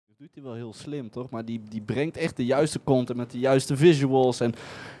doet hij wel heel slim, toch? Maar die brengt echt de juiste content met de juiste visuals. En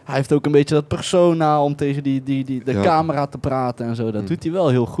hij heeft ook een beetje dat persona om tegen de camera te praten en zo. Dat doet hij wel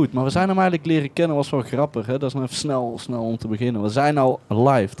heel goed. Maar we zijn hem eigenlijk leren kennen, was wel grappig. Hè? Dat is nog even snel om te beginnen. We zijn nou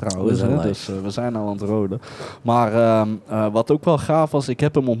live trouwens, hè? Dus we zijn nou aan het roden. Maar wat ook wel gaaf was, ik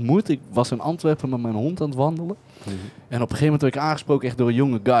heb hem ontmoet. Ik was in Antwerpen met mijn hond aan het wandelen. En op een gegeven moment werd ik aangesproken echt door een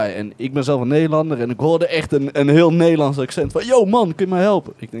jonge guy. En ik ben zelf een Nederlander en ik hoorde echt een heel Nederlands accent van... Yo man, kun je mij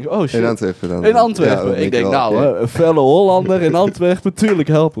helpen? Ik denk, oh shit. In Antwerpen dan? In Antwerpen. Ja, ik denk, wel, een felle Hollander in Antwerpen, tuurlijk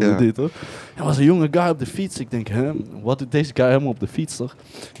helpen we dit hoor. Er was een jonge guy op de fiets. Ik denk, wat doet deze guy helemaal op de fiets toch?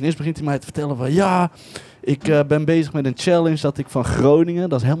 Ineens begint hij mij te vertellen van, ja... Ik ben bezig met een challenge dat ik van Groningen,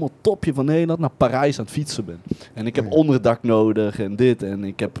 dat is helemaal topje van Nederland, naar Parijs aan het fietsen ben. En ik heb onderdak nodig en dit. En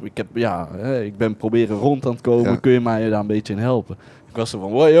ik ben proberen rond aan het komen. Kun je mij daar een beetje in helpen? Ik was zo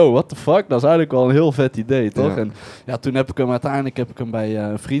van, wow, what the fuck? Dat is eigenlijk wel een heel vet idee, toch? Ja. En toen heb ik hem uiteindelijk bij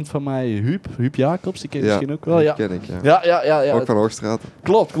een vriend van mij, Huub Jacobs, die ken je misschien ook wel. Die ken ik, ja. Ook van Hoogstraat.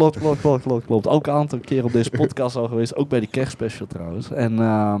 Klopt. Ook een aantal keer op deze podcast al geweest, ook bij die kerstspecial trouwens. En...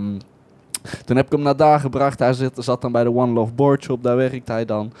 toen heb ik hem naar daar gebracht. Hij zat dan bij de One Love Boardshop. Daar werkt hij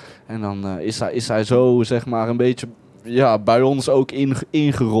dan. En dan is hij zo, zeg maar, een beetje bij ons ook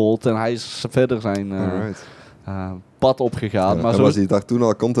ingerold. En hij is verder zijn pad opgegaan. Ja, maar was hij daar toen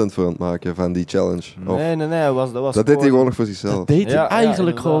al content voor aan het maken van die challenge? Nee. Dat deed hij gewoon nog voor zichzelf. Dat deed hij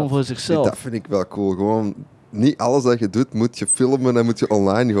eigenlijk gewoon voor zichzelf. Dat vind ik wel cool. Gewoon... Niet alles dat je doet moet je filmen en moet je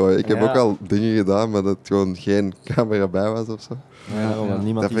online gooien. Ik heb ook al dingen gedaan, maar dat gewoon geen camera bij was of zo.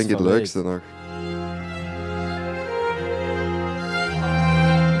 Ja. Dat vind ik het leukste nog.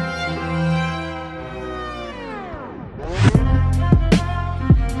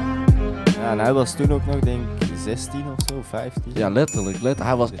 Ja, en hij was toen ook nog, denk ik, 16 of zo, 15. Ja, letterlijk.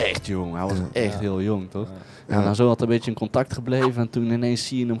 Hij was echt jong. Hij was echt heel jong, toch? Ja, nou, zo had hij een beetje in contact gebleven. En toen ineens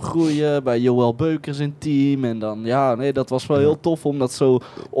zie je hem groeien bij Joël Beukers in team. En dan, dat was wel heel tof om dat zo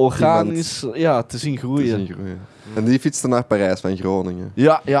organisch te zien groeien. En die fietste naar Parijs van Groningen.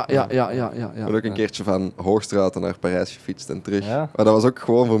 Ja. Ik ben ook een keertje van Hoogstraat naar Parijs gefietst en terug. Ja? Maar dat was ook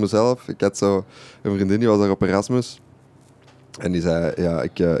gewoon voor mezelf. Ik had zo een vriendin, die was daar op Erasmus. En die zei,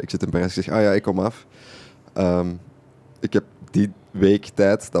 ik zit in Parijs. Ik zeg, ik kom af. Ik heb die week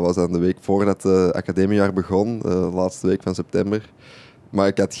tijd, dat was dan de week voordat het academiejaar begon, de laatste week van september. Maar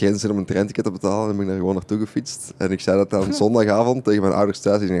ik had geen zin om een treinticket te betalen en ben ik daar gewoon naartoe gefietst. En ik zei dat dan zondagavond tegen mijn ouders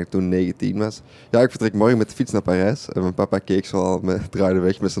thuis, die toen 19 was. Ja, ik vertrek morgen met de fiets naar Parijs. En mijn papa keek zo al, draaide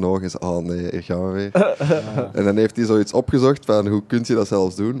weg met zijn ogen en zei, oh nee, hier gaan we weer. En dan heeft hij zoiets opgezocht van, hoe kun je dat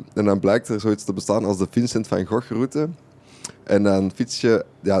zelfs doen? En dan blijkt er zoiets te bestaan als de Vincent van Gogh-route. En dan fiets je,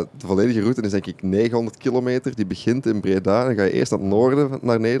 de volledige route is denk ik 900 kilometer. Die begint in Breda. Dan ga je eerst naar het noorden,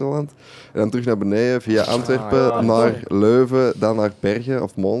 naar Nederland. En dan terug naar beneden via Antwerpen naar Leuven. Dan naar Bergen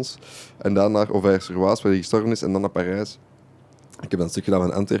of Mons. En dan naar Auvers-sur-Oise, waar hij gestorven is. En dan naar Parijs. Ik heb dan een stukje gedaan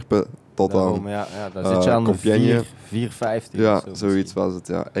van Antwerpen tot aan daar zit je aan Compiègne. 4,50. Ja, zoiets was het.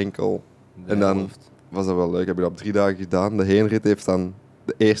 Ja, enkel. En dan was dat wel leuk. Heb je dat op 3 dagen gedaan. De heenrit heeft dan...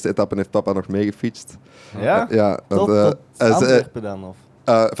 De eerste etappe heeft papa nog meegefietst. Ja? Ja. Tot Antwerpen dan? Of?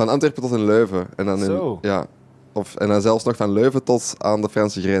 Van Antwerpen tot in Leuven. En dan en dan zelfs nog van Leuven tot aan de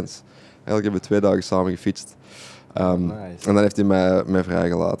Franse grens. Eigenlijk hebben we 2 dagen samen gefietst. Nice. En dan heeft hij mij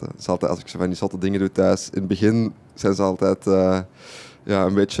vrijgelaten. Dus altijd, als ik zo van die zotte dingen doe thuis... In het begin zijn ze altijd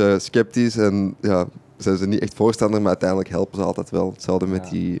een beetje sceptisch. En zijn ze niet echt voorstander, maar uiteindelijk helpen ze altijd wel. Hetzelfde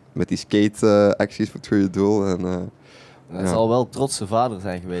met die skate-acties voor het goede doel. En... Hij zal wel trotse vader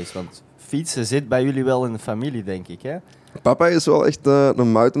zijn geweest, want fietsen zit bij jullie wel in de familie, denk ik, hè? Papa is wel echt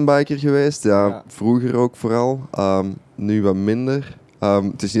een mountainbiker geweest, vroeger ook vooral. Nu wat minder.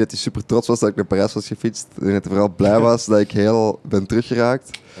 Het is niet dat hij super trots was dat ik naar Parijs was gefietst. Ik denk dat hij vooral blij was dat ik heel ben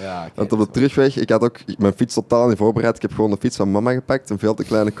teruggeraakt. Want op de terugweg, ik had ook mijn fiets totaal niet voorbereid. Ik heb gewoon de fiets van mama gepakt, een veel te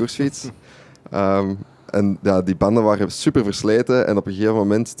kleine koersfiets. En die banden waren super versleten en op een gegeven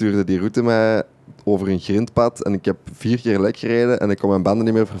moment stuurde die route mij over een grindpad en ik heb 4 keer lek gereden en ik kon mijn banden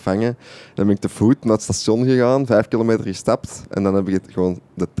niet meer vervangen. Dan ben ik te voet naar het station gegaan, 5 kilometer gestapt en dan heb ik gewoon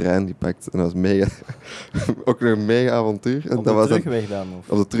de trein gepakt. En dat was mega, ook nog een mega avontuur. En op de terugweg dan? Of?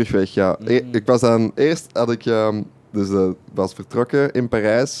 Op de terugweg, ja. Ik was dan, eerst had ik, was vertrokken in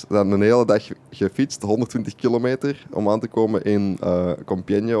Parijs, dan een hele dag gefietst, 120 kilometer, om aan te komen in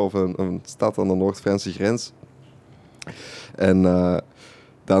Compiègne of een stad aan de Noord-Franse grens. En...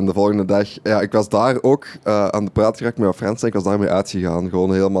 dan de volgende dag, ik was daar ook aan de praat geraakt met mijn Frans en ik was daarmee uitgegaan.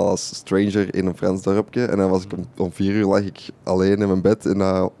 Gewoon helemaal als stranger in een Frans dorpje. En dan was ik om 4 uur lag ik alleen in mijn bed in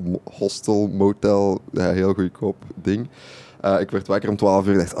een hostel, motel, heel goedkoop ding. Ik werd wakker om 12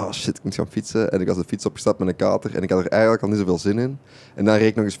 uur en dacht, oh shit, ik moet gaan fietsen. En ik was de fiets opgestapt met een kater en ik had er eigenlijk al niet zoveel zin in. En dan reed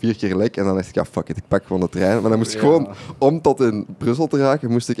ik nog eens 4 keer lek en dan dacht ik, ja fuck it, ik pak gewoon de trein. Maar dan moest ik gewoon, om tot in Brussel te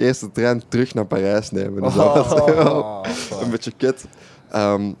raken, moest ik eerst de trein terug naar Parijs nemen. Dus dat was wel een beetje kut.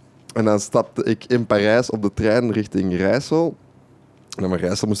 En dan stapte ik in Parijs op de trein richting Rijssel. En van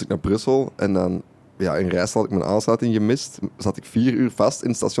Rijssel moest ik naar Brussel. En dan, in Rijssel had ik mijn aansluiting gemist. Zat ik 4 uur vast in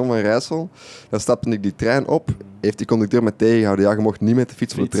het station van Rijssel. Dan stapte ik die trein op. Heeft die conducteur me tegengehouden. Ja, je mocht niet met de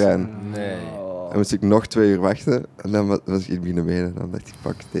fiets voor de trein. Nee. En moest ik nog 2 uur wachten. En dan was ik binnen benen. Dan dacht ik,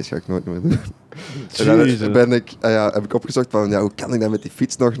 fuck, deze ga ik nooit meer doen. En dan heb ik opgezocht van, hoe kan ik dan met die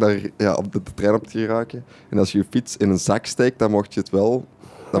fiets nog op de trein op te geraken? En als je je fiets in een zak steekt, dan mocht je het wel.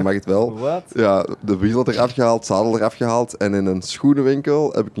 Dan mag het wel. Wat? Ja, de wielen eraf gehaald, zadel eraf gehaald. En in een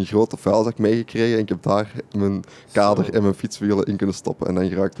schoenenwinkel heb ik een grote vuilzak meegekregen. En ik heb daar mijn kader en mijn fietswielen in kunnen stoppen. En dan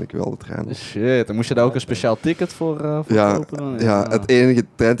geraakte ik wel de trein. Shit, dan moest je daar ook een speciaal ticket voor kopen dan? Ja, het enige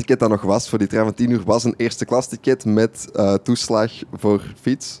treinticket dat nog was voor die trein van 10 uur was een eerste klas ticket met toeslag voor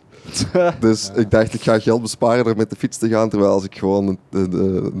fiets. Dus ik dacht, ik ga geld besparen door met de fiets te gaan, terwijl als ik gewoon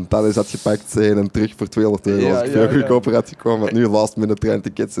een Thalys had gepakt heen en terug voor €200 als ik veel goedkoper had gekomen. Want nu last minute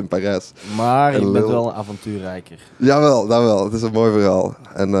treintickets in Parijs. Maar je bent wel een avontuurrijker. Jawel, dat wel. Het is een mooi verhaal.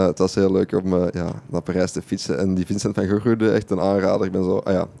 En het was heel leuk om naar Parijs te fietsen. En die Vincent van Gogh route, echt een aanrader. Ik ben zo,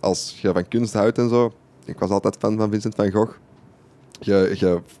 als je van kunst houdt en zo. Ik was altijd fan van Vincent van Gogh.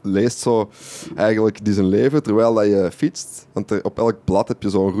 Je leest zo eigenlijk die zijn leven terwijl dat je fietst. Want op elk blad heb je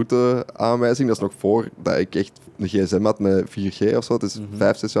zo'n routeaanwijzing. Dat is nog voor dat ik echt een gsm had met 4G of zo. Het is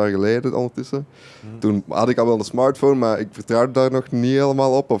 5-6 jaar geleden ondertussen. Toen had ik al wel een smartphone, maar ik vertrouwde daar nog niet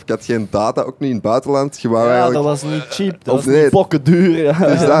helemaal op. Of ik had geen data, ook niet in het buitenland. Dat was niet cheap. Dat was niet pokken duur.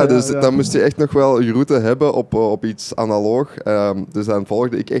 Dus dan moest je echt nog wel je route hebben op iets analoog. Dus dan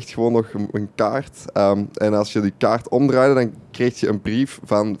volgde ik echt gewoon nog een kaart. En als je die kaart omdraaide, dan kreeg je een brief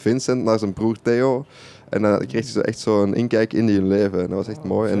van Vincent naar zijn broer Theo. En dan kreeg je zo echt zo'n inkijk in die leven. En dat was echt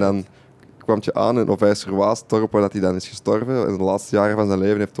mooi. En dan kwam je aan in Auvers-sur-Oise, het dorp waar hij dan is gestorven. En de laatste jaren van zijn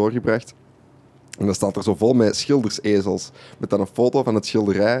leven heeft doorgebracht. En dan staat er zo vol met schildersezels. Met dan een foto van het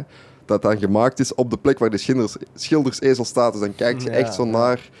schilderij dat dan gemaakt is op de plek waar de schildersezel staat. Dus dan kijk je echt zo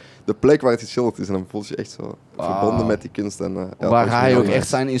naar de plek waar het geschilderd is. En dan voel je echt zo verbonden met die kunst. En, waar hij ook echt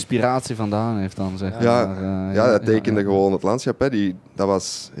zijn inspiratie vandaan heeft dan, zeg maar. Hij tekende gewoon het landschap. Hè. Dat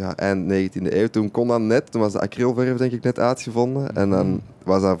was eind 19e eeuw. Toen kon dat net. Toen was de acrylverf denk ik net uitgevonden. En dan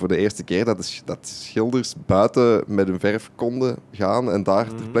was dat voor de eerste keer dat schilders buiten met hun verf konden gaan. En daar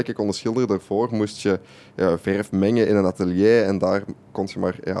ter plekke konden schilderen. Daarvoor moest je verf mengen in een atelier. En daar kon je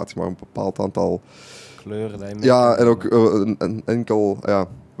maar, had je maar een bepaald aantal kleuren. En ook een enkel...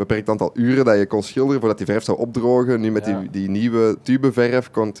 beperkt aantal uren dat je kon schilderen voordat die verf zou opdrogen. Nu met die nieuwe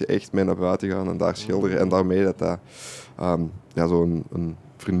tubeverf kon je echt mee naar buiten gaan en daar schilderen. En daarmee dat zo'n een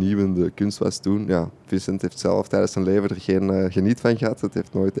vernieuwende kunst was toen. Ja, Vincent heeft zelf tijdens zijn leven er geen geniet van gehad. Het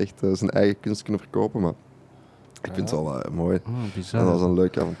heeft nooit echt zijn eigen kunst kunnen verkopen, maar ik vind het wel mooi. Bizar. En dat was een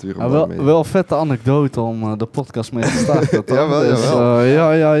leuk avontuur. Wel een vette anekdote om de podcast mee te starten. Het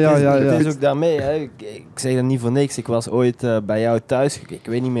is ook daarmee. Hè. Ik zeg dat niet voor niks. Ik was ooit bij jou thuis. Ik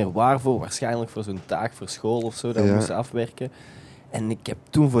weet niet meer waarvoor. Waarschijnlijk voor zo'n taak voor school of zo. Dat we moesten afwerken. En ik heb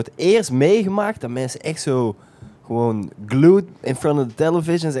toen voor het eerst meegemaakt dat mensen echt zo gewoon glued in front of the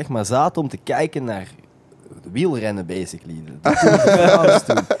television zeg maar zaten om te kijken naar wielrennen basically.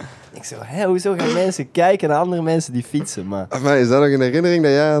 Ik zo, hoezo gaan mensen kijken naar andere mensen die fietsen? Maar is dat nog een herinnering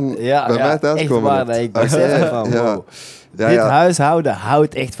dat jij bij mij thuis kwam? Ja, echt waar. Dat ik besef van, wow. Dit huishouden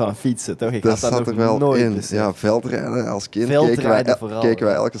houdt echt van fietsen, toch? Ik dat had zat er wel nooit in. besef. Ja, veldrijden als kind keken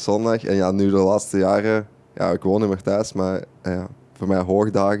wij elke zondag. En nu de laatste jaren, ik woon niet meer thuis, maar voor mij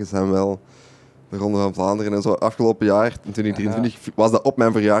hoogdagen zijn wel de Ronde van Vlaanderen en zo. Afgelopen jaar, in 2023, was dat op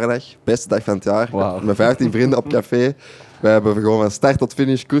mijn verjaardag. Beste dag van het jaar. Wow. Met 15 vrienden op café. Wij hebben gewoon van start tot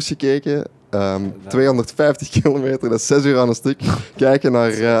finish koers gekeken. 250 kilometer, dat is 6 uur aan een stuk. Kijken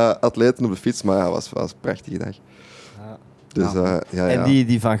naar atleten op de fiets. Maar het was een prachtige dag. Dus, en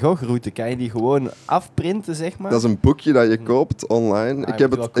die Van Gogh-route, kan je die gewoon afprinten, zeg maar? Dat is een boekje dat je koopt online.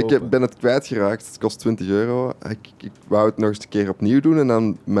 Ik ben het kwijtgeraakt. Het kost €20. Ik wou het nog eens een keer opnieuw doen en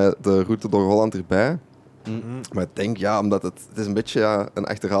dan met de route door Holland erbij. Maar ik denk, omdat het is een beetje een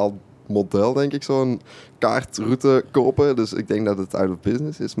achterhaald model, denk ik, zo'n kaartroute kopen. Dus ik denk dat het out of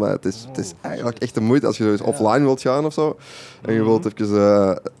business is. Maar het is eigenlijk echt de moeite als je dus offline wilt gaan of zo. En je wilt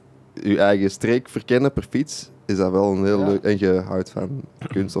even je eigen streek verkennen per fiets. Is dat wel een heel leuk... En je houdt van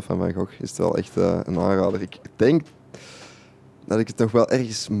kunst of van Van Gogh. Is het wel echt een aanrader. Ik denk... dat ik het nog wel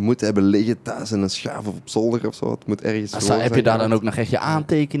ergens moet hebben liggen thuis in een schuif of op zolder of zo. Het moet ergens Heb je daar dan ook nog echt je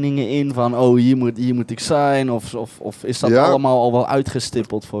aantekeningen in van, hier moet ik zijn? Of is dat allemaal al wel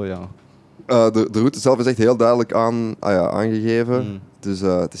uitgestippeld voor jou? De route zelf is echt heel duidelijk aangegeven. Dus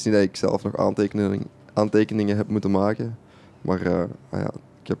het is niet dat ik zelf nog aantekeningen heb moeten maken. Maar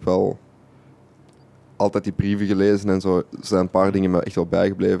ik heb wel altijd die brieven gelezen en zo. Er zijn een paar dingen me echt wel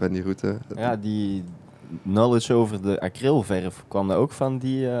bijgebleven in die route. Ja, die knowledge over de acrylverf, kwam dat ook van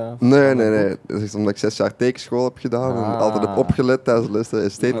die... Nee. Dat is omdat ik 6 jaar tekenschool heb gedaan en altijd heb opgelet tijdens de lessen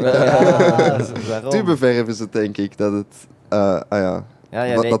esthetica. Tubeverf is het, denk ik, dat het...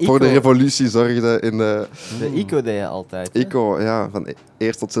 dat voor de revolutie zorgde in de... De ICO deed je altijd. ICO, van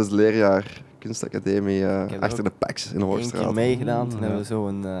eerst tot 6 leerjaar kunstacademie achter de PAX in de Hoogstraat. Ik heb 1 keer meegedaan, toen hebben we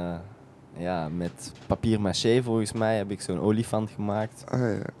zo'n... met papier maché volgens mij heb ik zo'n olifant gemaakt.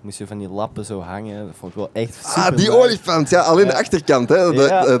 Moest je van die lappen zo hangen. Dat vond ik wel echt super die olifant, alleen de achterkant, hè?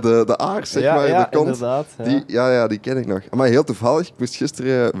 De aars, zeg maar, de kont. Inderdaad. Die ken ik nog. Maar heel toevallig, ik moest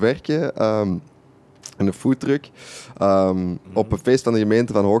gisteren werken in een foodtruck op een feest van de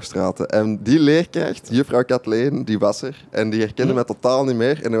gemeente van Hoogstraten. En die leerkracht, juffrouw Kathleen, die was er. En die herkende mij totaal niet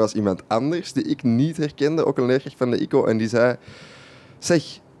meer. En er was iemand anders die ik niet herkende, ook een leerkracht van de ICO. En die zei,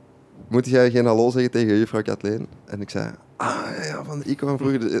 zeg... Moet jij geen hallo zeggen tegen juffrouw Kathleen? En ik zei, van de ICO van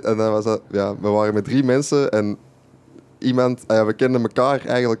vroeger. En dan was dat, we waren met 3 mensen en iemand, we kenden elkaar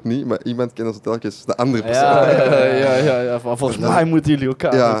eigenlijk niet, maar iemand kende zo telkens de andere persoon. Volgens mij moeten jullie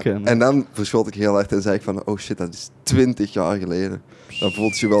elkaar ook kennen. En dan verschoot ik heel hard en zei ik van, oh shit, dat is 20 jaar geleden. Dan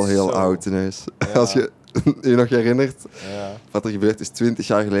voelt je wel heel oud ineens. Ja. Als je je nog herinnert wat er gebeurd is 20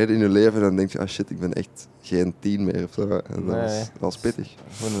 jaar geleden in je leven, dan denk je, shit, ik ben echt geen 10 meer of zo. En dat was pittig.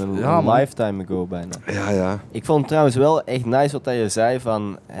 Gewoon een lifetime ago bijna. Ja. Ik vond het trouwens wel echt nice wat je zei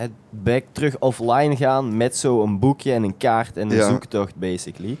van het back terug offline gaan met zo'n boekje en een kaart en een zoektocht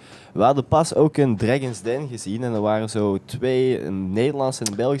basically. We hadden pas ook een Dragon's Den gezien en er waren zo 2, een Nederlandse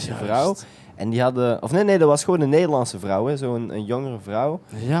en een Belgische vrouw. En die hadden... Of nee, dat was gewoon een Nederlandse vrouw, zo'n jongere vrouw.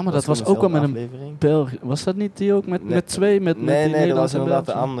 Ja, maar dat was ook wel met een België. Was dat niet die ook met 2? Nee, dat was inderdaad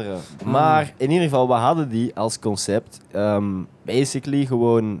de andere. Maar in ieder geval, we hadden die als concept. Basically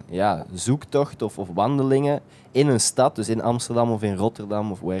gewoon zoektocht of wandelingen in een stad. Dus in Amsterdam of in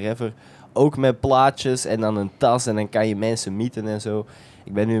Rotterdam of wherever. Ook met plaatjes en dan een tas en dan kan je mensen meeten en zo.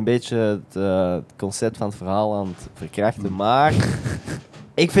 Ik ben nu een beetje het concept van het verhaal aan het verkrachten, maar...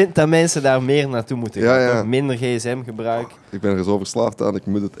 Ik vind dat mensen daar meer naartoe moeten gaan. Minder gsm-gebruik. Ik ben er zo verslaafd aan. Ik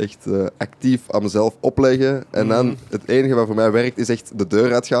moet het echt actief aan mezelf opleggen. En dan, het enige wat voor mij werkt, is echt de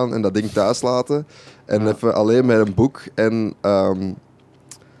deur uitgaan en dat ding thuis laten. En even alleen met een boek en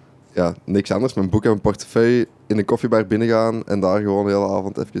niks anders. Met een boek en een portefeuille in een koffiebar binnengaan en daar gewoon de hele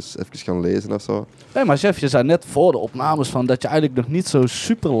avond even gaan lezen of zo. Nee, maar Jef, je zei net voor de opnames van dat je eigenlijk nog niet zo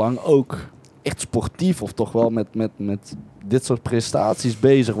super lang ook echt sportief of toch wel met dit soort prestaties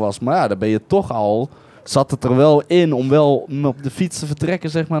bezig was. Maar dan ben je toch al... Zat het er wel in om wel op de fiets te vertrekken,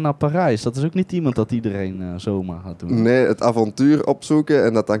 zeg maar, naar Parijs. Dat is ook niet iemand dat iedereen zomaar gaat doen. Nee, het avontuur opzoeken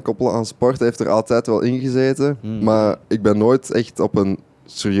en dat dan koppelen aan sport heeft er altijd wel in gezeten. Maar ik ben nooit echt op een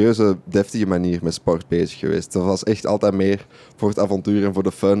serieuze, deftige manier met sport bezig geweest. Dat was echt altijd meer voor het avontuur en voor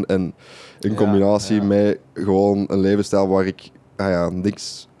de fun. En in combinatie met gewoon een levensstijl waar ik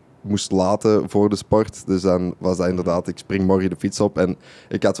niks moest laten voor de sport. Dus dan was dat inderdaad, ik spring morgen de fiets op. En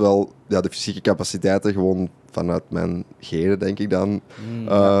ik had wel de fysieke capaciteiten gewoon vanuit mijn genen, denk ik dan.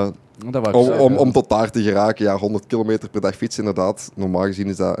 Om tot daar te geraken. 100 kilometer per dag fietsen inderdaad. Normaal gezien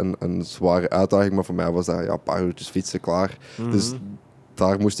is dat een zware uitdaging. Maar voor mij was dat een paar uurtjes fietsen klaar. Dus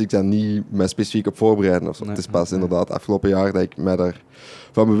daar moest ik dan niet mij specifiek op voorbereiden. Of zo. Het is pas inderdaad afgelopen jaar dat ik mij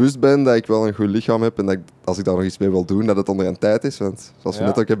daarvan bewust ben dat ik wel een goed lichaam heb en dat als ik daar nog iets mee wil doen, dat het onder een tijd is. Want zoals we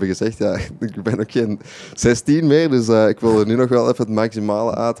net ook hebben gezegd, ik ben ook geen 16 meer, dus ik wil er nu nog wel even het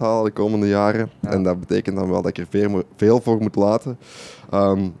maximale uithalen de komende jaren. Ja. En dat betekent dan wel dat ik er veel voor moet laten.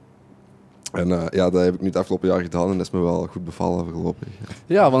 Dat heb ik nu het afgelopen jaar gedaan en dat is me wel goed bevallen voorlopig.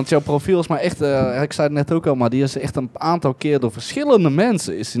 Ja, want jouw profiel is maar echt, ik zei het net ook al, maar die is echt een aantal keer door verschillende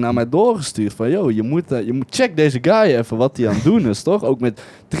mensen is die naar mij doorgestuurd van, je moet check deze guy even wat hij aan het doen is, toch? Ook met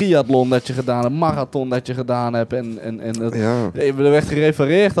triathlon dat je gedaan hebt, marathon dat je gedaan hebt er werd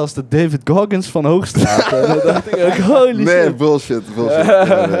gerefereerd als de David Goggins van Hoogstraat. En dan dacht ik ook, holy shit. Bullshit.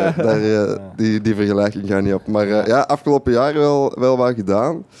 Die vergelijking gaat niet op. Maar afgelopen jaar wel wat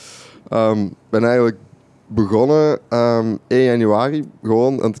gedaan. Ben eigenlijk begonnen 1 januari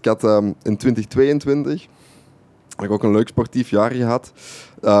gewoon, want ik had in 2022 heb ik ook een leuk sportief jaar gehad.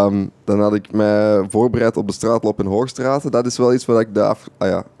 Dan had ik mij voorbereid op de straatloop in Hoogstraten. Dat is wel iets wat ik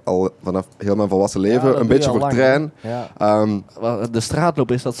al vanaf heel mijn volwassen leven een beetje voor train. Ja. De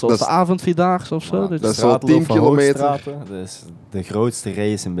straatloop, is dat zoals de avondvierdaagse of zo? Dat is zo 10 kilometer. Dat is de grootste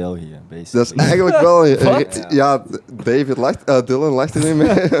race in België. Dat is eigenlijk wel... Dylan lacht er niet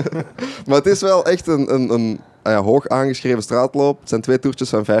mee. Maar het is wel echt een hoog aangeschreven straatloop. Het zijn 2 toertjes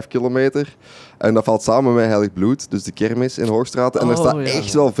van 5 kilometer. En dat valt samen met Heilig Bloed, dus de kermis in Hoogstraten. En er staat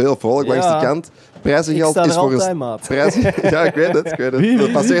echt wel veel volk langs de kant. Prijzengeld is voor een prijs. Ja, ik weet het.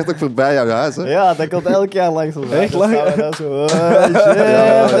 Dat passeert ook voorbij jouw huis. Hè? Ja, dat komt elk jaar langs ons. Echt lang? Oh shit,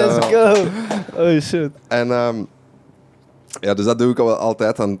 let's go. Oh shit. En dus dat doe ik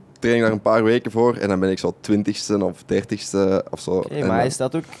altijd. Dan train ik daar een paar weken voor en dan ben ik zo 20ste of 30ste of zo. Okay, maar hij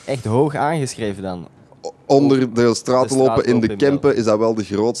staat ook echt hoog aangeschreven dan? Onder de stratenlopen in de Kempen is dat wel de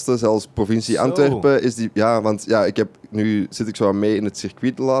grootste. Zelfs provincie Antwerpen is die... Ja, want nu zit ik zo mee in het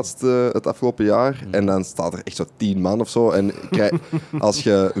circuit het afgelopen jaar. En dan staat er echt zo 10 man of zo. En als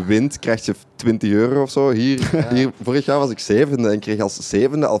je wint, krijg je €20 of zo. Hier, vorig jaar was ik 7e en kreeg als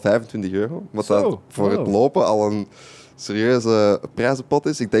 7e al €25. Wat dat voor het lopen al een serieuze prijzenpot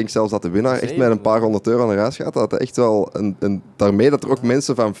is. Ik denk zelfs dat de winnaar echt met een paar €100 naar huis gaat. Dat echt wel daarmee dat er ook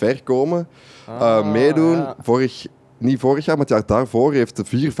mensen van ver komen meedoen. Ja. Niet vorig jaar, maar het jaar daarvoor heeft de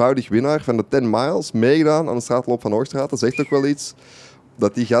 4voudig winnaar van de 10 miles meegedaan aan de straatloop van Hoogstraat. Dat zegt ook wel iets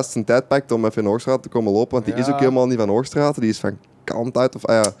dat die gast zijn tijd pakt om even in Hoogstraat te komen lopen. Want die is ook helemaal niet van Hoogstraat. Die is van kant uit. Of,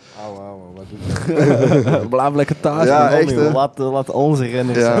 wat doe je? Blijf lekker thuis. Ja, echt. Laat onze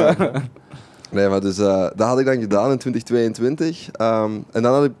renners zijn. Nee, maar dus dat had ik dan gedaan in 2022. En dan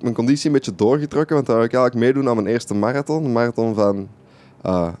had ik mijn conditie een beetje doorgetrokken, want dan wil ik eigenlijk meedoen aan mijn eerste marathon. Een marathon van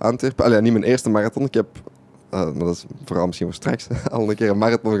Antwerpen. Niet mijn eerste marathon. Ik heb, maar dat is vooral misschien voor straks, al een keer een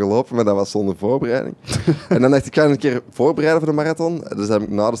marathon gelopen, maar dat was zonder voorbereiding. En dan dacht ik ga een keer voorbereiden voor de marathon. Dus heb ik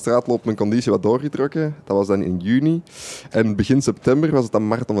na de straatloop mijn conditie wat doorgetrokken. Dat was dan in juni. En begin september was het dan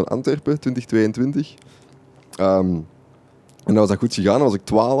marathon van Antwerpen, 2022. En dat was dan goed gegaan. Dan was ik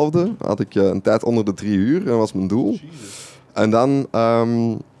 12e. Had ik een tijd onder de 3 uur. En dat was mijn doel. Jesus. En dan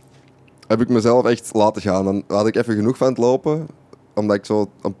heb ik mezelf echt laten gaan. Dan had ik even genoeg van het lopen. Omdat ik zo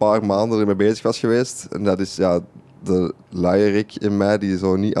een paar maanden ermee bezig was geweest. En dat is de luierik in mij die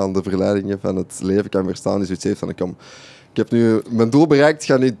zo niet aan de verleidingen van het leven kan weerstaan. Die zoiets heeft van, ik heb nu mijn doel bereikt. Ik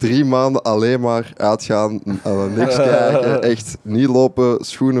ga nu 3 maanden alleen maar uitgaan. Niks kijken. Echt niet lopen.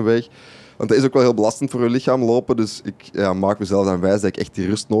 Schoenen weg. Want dat is ook wel heel belastend voor je lichaam lopen. Dus ik maak mezelf dan wijs dat ik echt die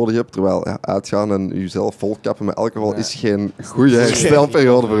rust nodig heb. Terwijl uitgaan en jezelf volkappen met alcohol is geen goede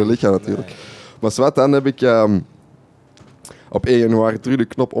herstelperiode voor je lichaam natuurlijk. Nee. Maar zwart, dan heb ik op 1 januari terug de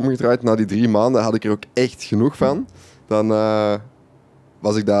knop omgedraaid. Na die 3 maanden had ik er ook echt genoeg van. Dan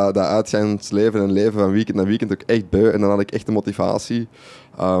was ik dat uitgaansleven en leven van weekend naar weekend ook echt beu. En dan had ik echt de motivatie.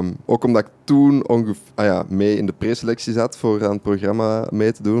 Ook omdat ik toen mee in de preselectie zat voor aan het programma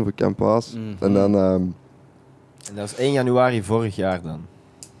mee te doen voor Kamp Waes. Mm-hmm. En dan... En dat was 1 januari vorig jaar dan?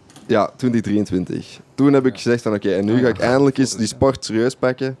 Ja, 2023. Toen heb ik gezegd van oké, en nu ga ik eindelijk eens die sport serieus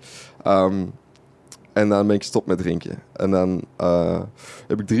pakken. En dan ben ik gestopt met drinken. En dan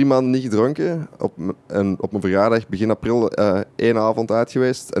heb ik 3 maanden niet gedronken. Op mijn verjaardag begin april 1 avond uit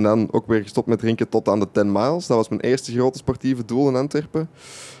geweest. En dan ook weer gestopt met drinken tot aan de 10 miles. Dat was mijn eerste grote sportieve doel in Antwerpen.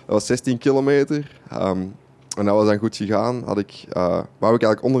 Dat was 16 kilometer. En dat was dan goed gegaan. Wou ik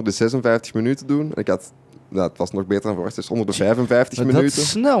eigenlijk onder de 56 minuten doen. En het was nog beter dan verwacht. Dus onder de 55 minuten. Dat is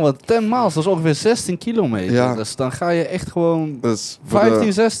snel, want 10 miles, dat is ongeveer 16 kilometer. Ja. Dus dan ga je echt gewoon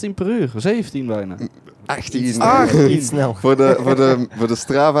 15, 16 per uur. 17 bijna. 18 snel. Voor de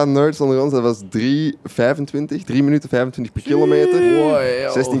Strava-nerds onder ons, dat was 3 minuten 25 per kilometer.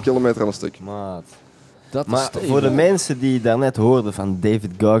 Wow, 16 kilometer aan een stuk. Maat. Maar voor de mensen die daarnet hoorden van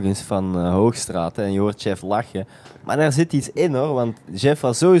David Goggins van Hoogstraat, en je hoort Jef lachen, maar daar zit iets in hoor, want Jef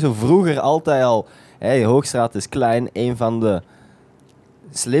was sowieso vroeger altijd al... Hoogstraat is klein, een van de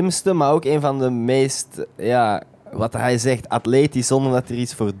slimste, maar ook een van de meest, wat hij zegt, atletisch, zonder dat er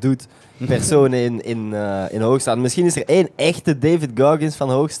iets voor doet, personen in Hoogstraat. Misschien is er 1 echte David Goggins van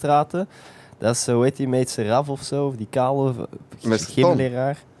Hoogstraten. Dat is, hoe heet die, Meetse Raf of zo, of die kale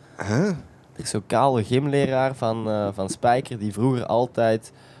gymleraar. Huh? Er is zo'n kale gymleraar van Spijker, die vroeger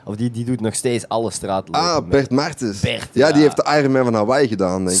altijd... Of die doet nog steeds alle straatlopen. Bert Martens. Die heeft de Ironman van Hawaii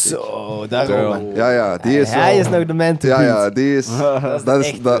gedaan, denk ik. Zo, daarom. Ja, die is hij is nog de man to beat. Ja, die is...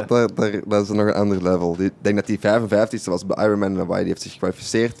 dat is nog een ander level. Ik denk dat die 55ste was bij Ironman in Hawaii. Die heeft zich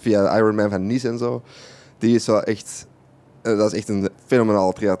gekwalificeerd via de Ironman van Nice en zo. Die is wel echt Dat is echt een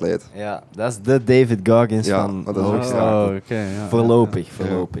fenomenale triatleet. Ja, dat is de David Goggins van de Hoogstraat. Voorlopig.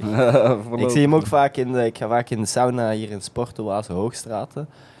 Ik zie hem ook vaak ik ga vaak in de sauna hier in Sportoase Hoogstraten.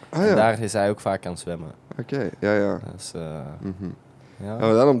 En daar is hij ook vaak aan het zwemmen. Oké, ja. Dus, ja.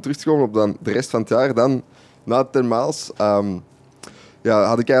 En dan om terug te komen op dan de rest van het jaar, dan na de 10 miles,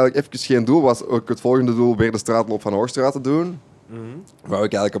 had ik eigenlijk even geen doel. Was ook het volgende doel weer de straatloop van Hoogstraat te doen. Wou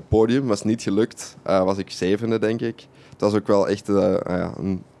ik eigenlijk op het podium, was niet gelukt. Was ik 7e, denk ik. Het was ook wel echt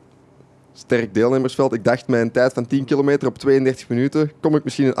een sterk deelnemersveld. Ik dacht met een tijd van 10 kilometer op 32 minuten kom ik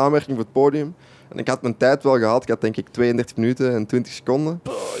misschien in aanmerking voor het podium. En ik had mijn tijd wel gehaald. Ik had denk ik 32 minuten en 20 seconden.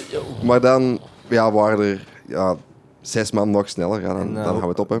 Maar dan waren er 6 man nog sneller. Ja, dan gaan we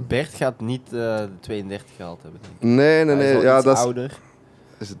het op. Hè. Bert gaat niet de 32 gehaald hebben, denk ik. Nee. Hij is dat ouder.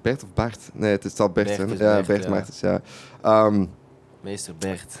 Is het Bert of Bart? Nee, het zal Bert zijn. Bert Martens, ja. Meester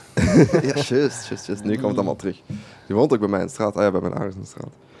Bert. Ja, juist. Nu komt het allemaal terug. Die woont ook bij mij in de straat. Bij mijn ouders in de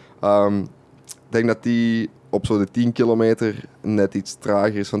straat. Ik denk dat die op zo de 10 kilometer net iets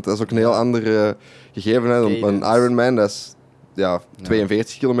trager is. Want dat is ook een heel ander gegeven. Hè. Een Ironman, dat is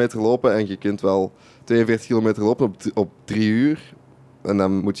 42 kilometer lopen. En je kunt wel 42 kilometer lopen op 3 uur. En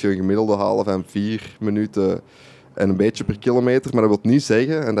dan moet je een gemiddelde halen van 4 minuten en een beetje per kilometer. Maar dat wil niet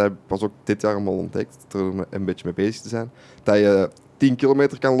zeggen, en dat heb ik pas ook dit jaar allemaal ontdekt, er een beetje mee bezig te zijn, dat je 10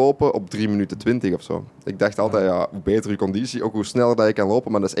 kilometer kan lopen op 3 minuten 20 of zo. Ik dacht altijd, hoe beter je conditie, ook hoe sneller dat je kan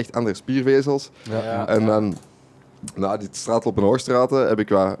lopen, maar dat is echt andere spiervezels. En dan, na die straatloop in Hoogstraten, heb ik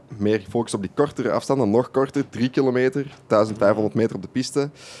wat meer gefocust op die kortere afstanden, nog korter, 3 kilometer, 1500 meter op de piste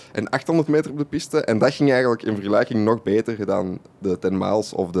en 800 meter op de piste. En dat ging eigenlijk in vergelijking nog beter dan de 10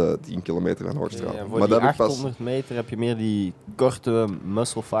 miles of de 10 kilometer van Hoogstraten. Ja, voor die 800 meter heb je meer die korte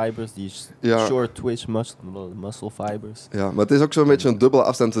muscle fibers, die short twitch muscle fibers. Ja, maar het is ook zo'n beetje een dubbele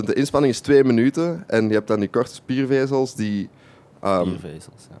afstand. De inspanning is 2 minuten en je hebt dan die korte spiervezels die...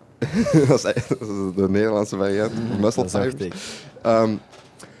 spiervezels, ja. Dat is de Nederlandse variant. Muscle fibers.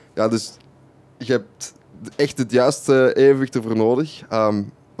 Dus je hebt echt het juiste evenwicht ervoor nodig.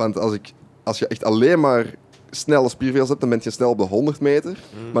 Want als je echt alleen maar snelle spiervezels hebt, dan ben je snel op de 100 meter.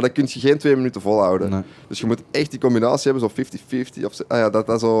 Maar dan kun je geen 2 minuten volhouden. Nee. Dus je moet echt die combinatie hebben, zo 50-50.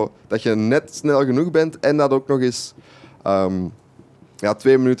 Of dat je net snel genoeg bent en dat ook nog eens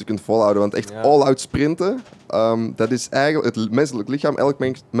 2 minuten kunt volhouden. Want echt all-out sprinten, dat is eigenlijk het menselijk lichaam. Elk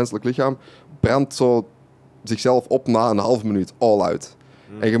menselijk lichaam brandt zo zichzelf op na een half minuut all-out.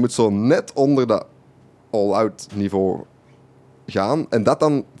 En je moet zo net onder dat all-out niveau gaan en dat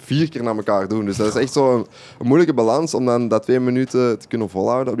dan 4 keer naar elkaar doen. Dus dat is echt zo een moeilijke balans om dan dat 2 minuten te kunnen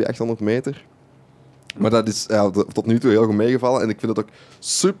volhouden op die 800 meter. Maar dat is tot nu toe heel goed meegevallen en ik vind het ook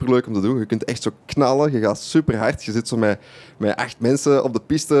super leuk om te doen. Je kunt echt zo knallen, je gaat super hard. Je zit zo met 8 mensen op de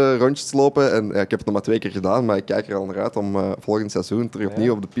piste rondjes te lopen. En ik heb het nog maar 2 keer gedaan, maar ik kijk er al naar uit om volgend seizoen terug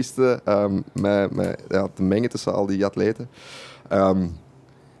opnieuw op de piste te mengen tussen al die atleten.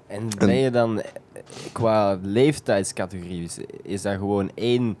 En ben je dan qua leeftijdscategorie, is dat gewoon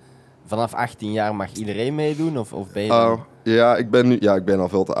vanaf 18 jaar mag iedereen meedoen? Of ben je dan... ik ben al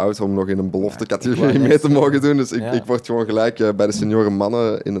veel te oud om nog in een beloftecategorie mee te mogen doen. Dus ik word gewoon gelijk bij de senioren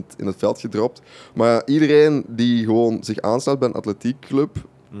mannen in het veld gedropt. Maar iedereen die gewoon zich aansluit bij een atletiekclub,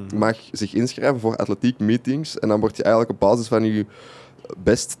 mag zich inschrijven voor atletiek meetings. En dan word je eigenlijk op basis van je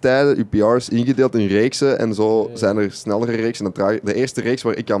besttijden, je PR's, ingedeeld in reeksen. En zo zijn er snellere reeksen. De eerste reeks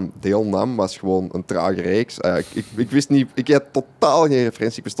waar ik aan deelnam, was gewoon een trage reeks. Ik wist niet... Ik had totaal geen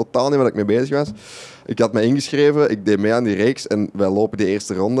referentie. Ik wist totaal niet waar ik mee bezig was. Ik had me ingeschreven. Ik deed mee aan die reeks. En wij lopen de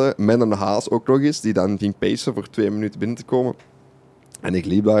eerste ronde. Met een haas ook nog eens, die dan ging pacen voor 2 minuten binnen te komen. En ik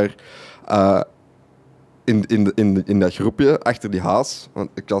liep daar... In dat groepje, achter die haas, want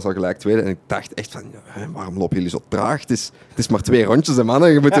ik was al gelijk tweede en ik dacht echt van, waarom lopen jullie zo traag? Het is maar 2 rondjes, hè,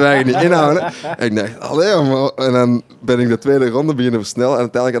 mannen, je moet er eigenlijk niet inhouden. En ik dacht, allee, maar... En dan ben ik de tweede ronde beginnen versnellen en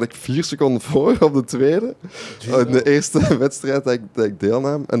uiteindelijk had ik 4 seconden voor op de tweede. In de eerste wedstrijd dat ik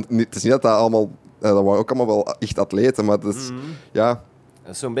deelnam. En het is niet dat allemaal... dat waren ook allemaal wel echt atleten, maar het is...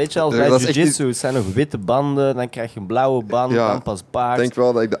 Dat is zo'n beetje als bij jiu-jitsu. Het zijn nog witte banden, dan krijg je een blauwe band, dan pas paard. Ik denk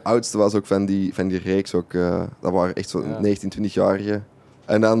wel dat ik de oudste was ook van die reeks. Ook, dat waren echt zo'n 19, 20-jarigen.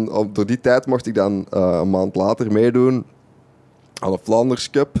 En dan door die tijd mocht ik dan een maand later meedoen aan de Flanders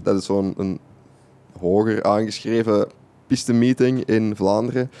Cup. Dat is zo'n een hoger aangeschreven pistemeeting in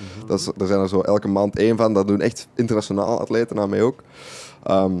Vlaanderen. Daar zijn er zo elke maand 1 van. Daar doen echt internationale atleten aan mee ook.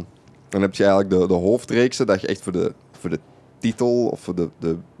 Dan heb je eigenlijk de hoofdreeksen, dat je echt voor de titel of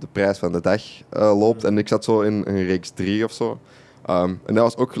de prijs van de dag loopt. En ik zat zo in reeks 3 of zo. En dat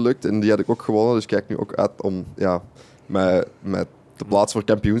was ook gelukt en die had ik ook gewonnen. Dus ik kijk nu ook uit om met te plaatsen voor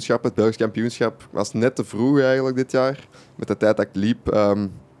kampioenschap. Het Belgisch kampioenschap was net te vroeg eigenlijk dit jaar. Met de tijd dat ik liep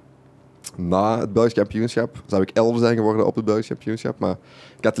na het Belgisch kampioenschap zou ik 11 zijn geworden op het Belgisch kampioenschap. Maar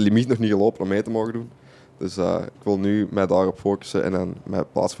ik had de limiet nog niet gelopen om mee te mogen doen. Dus ik wil nu mij daarop focussen en dan mij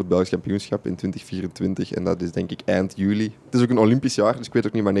plaatsen voor het Belgisch kampioenschap in 2024. En dat is denk ik eind juli. Het is ook een Olympisch jaar, dus ik weet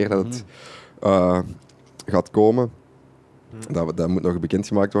ook niet wanneer dat het gaat komen. Dat moet nog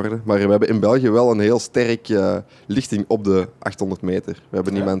bekendgemaakt worden. Maar we hebben in België wel een heel sterk lichting op de 800 meter. We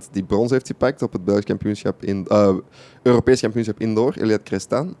hebben iemand die brons heeft gepakt op het Belgisch kampioenschap Europees kampioenschap indoor, Eliot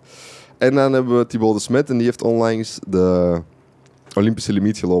Crestan. En dan hebben we Thibaut de Smet en die heeft onlangs de Olympische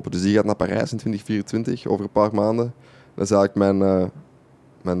limiet gelopen. Dus die gaat naar Parijs in 2024, over een paar maanden. Dat is eigenlijk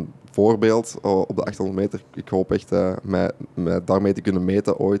mijn voorbeeld op de 800 meter. Ik hoop echt mij daarmee te kunnen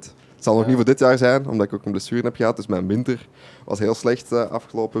meten ooit. Het zal nog niet voor dit jaar zijn, omdat ik ook een blessure heb gehad. Dus mijn winter was heel slecht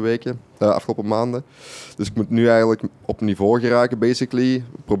afgelopen maanden. Dus ik moet nu eigenlijk op niveau geraken, basically.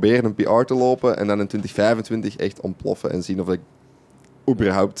 Proberen een PR te lopen en dan in 2025 echt ontploffen en zien of ik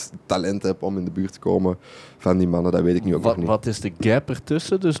überhaupt talent heb om in de buurt te komen van die mannen. Dat weet ik nu ook nog niet. Wat is de gap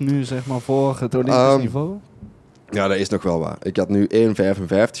ertussen, dus nu zeg maar voor het Olympisch niveau? Ja, dat is nog wel wat. Ik had nu 1,55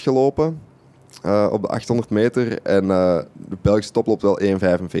 gelopen op de 800 meter en de Belgische top loopt wel 1,45.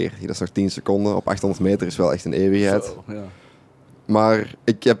 Dat is nog 10 seconden. Op 800 meter is wel echt een eeuwigheid. Zo, ja. Maar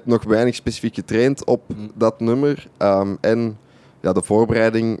ik heb nog weinig specifiek getraind op dat nummer. En ja, de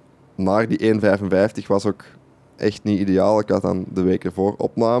voorbereiding naar die 1,55 was ook echt niet ideaal. Ik had dan de week ervoor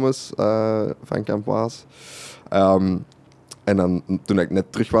opnames van Kamp Waes. En dan, toen ik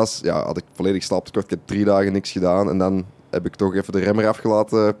net terug was, had ik volledig slaaptekort. Ik heb 3 dagen niks gedaan. En dan heb ik toch even de remmer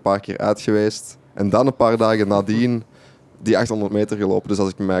afgelaten, een paar keer uit geweest. En dan een paar dagen nadien die 800 meter gelopen. Dus als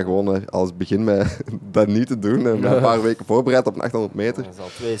ik mij gewoon als begin met dat niet te doen en een paar weken voorbereid op een 800 meter. Dat is al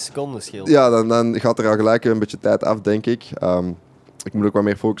 2 seconden schil. Ja, dan gaat er al gelijk een beetje tijd af, denk ik. Ik moet ook wat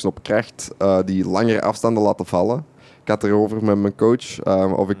meer focussen op kracht, die langere afstanden laten vallen. Ik had erover met mijn coach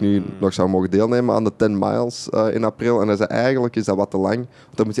of ik nu nog zou mogen deelnemen aan de 10 miles in april. En hij zei, eigenlijk is dat wat te lang.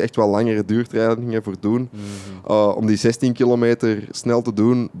 Want daar moet je echt wel langere duurtrainingen voor doen. Om die 16 kilometer snel te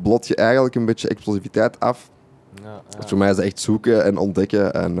doen, blot je eigenlijk een beetje explosiviteit af. Ja. Dus voor mij is dat echt zoeken en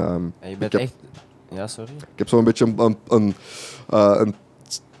ontdekken. En je bent echt... Ja, sorry. Ik heb zo'n beetje een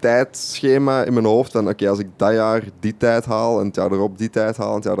tijdschema in mijn hoofd van oké, als ik dat jaar die tijd haal en het jaar erop die tijd haal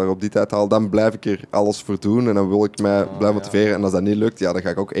en het jaar daarop die tijd haal, dan blijf ik er alles voor doen en dan wil ik mij blijven motiveren. En als dat niet lukt, dan ga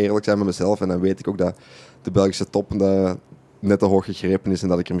ik ook eerlijk zijn met mezelf en dan weet ik ook dat de Belgische top net te hoog gegrepen is en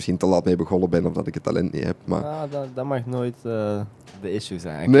dat ik er misschien te laat mee begonnen ben of dat ik het talent niet heb. Maar dat mag nooit de issue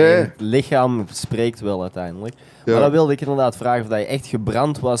zijn. Nee. Het lichaam spreekt wel uiteindelijk. Ja. Maar dan wilde ik inderdaad vragen of dat je echt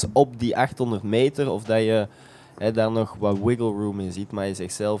gebrand was op die 800 meter of dat je daar nog wat wiggle room in ziet. Maar je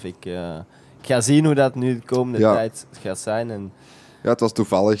zegt zelf, ik ga zien hoe dat nu de komende tijd gaat zijn. En ja, het was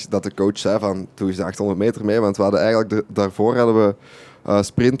toevallig dat de coach zei van, doe eens de 800 meter mee, want we hadden eigenlijk daarvoor hadden we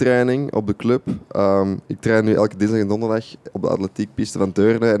sprinttraining op de club. Ik train nu elke dinsdag en donderdag op de atletiekpiste van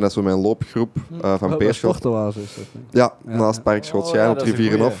Deurne en dat is zo mijn loopgroep van Peerschot. Ja, naast Park Schotschijn op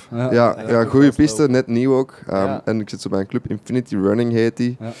Rivierenhof. Ja, goede piste, net nieuw ook. En ik zit zo bij een club, Infinity Running heet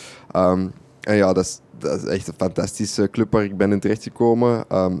die. En ja, dat is echt een fantastische club waar ik ben in terechtgekomen.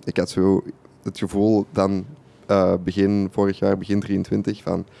 Ik had zo het gevoel dan begin vorig jaar, begin 23,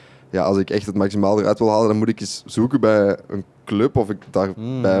 van ja, als ik echt het maximaal eruit wil halen, dan moet ik eens zoeken bij een club of ik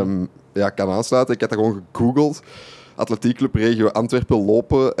daarbij kan aansluiten. Ik heb dat gewoon gegoogeld. Atletiekclub regio Antwerpen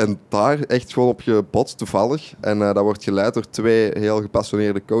lopen en daar echt gewoon op gebotst toevallig. En dat wordt geleid door 2 heel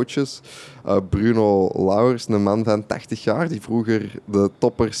gepassioneerde coaches. Bruno Lauwers, een man van 80 jaar die vroeger de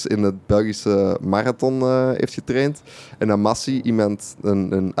toppers in het Belgische marathon heeft getraind. En dan Massi,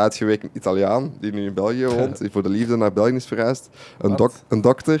 een uitgeweken Italiaan die nu in België woont, die voor de liefde naar België is verhuisd. Een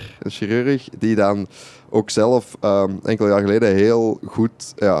dokter, een chirurg, die dan ook zelf enkele jaar geleden heel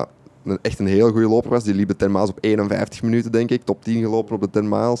goed... echt een heel goede loper was. Die liep de 10 miles op 51 minuten, denk ik. Top 10 gelopen op de 10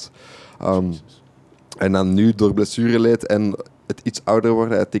 miles. En dan nu door blessureleed en het iets ouder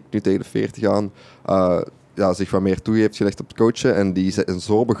worden, hij tikt nu tegen de 40 aan, zich wat meer toe heeft gelegd op het coachen. En die zijn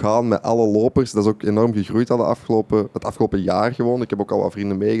zo begaan met alle lopers. Dat is ook enorm gegroeid al het afgelopen jaar gewoon. Ik heb ook al wat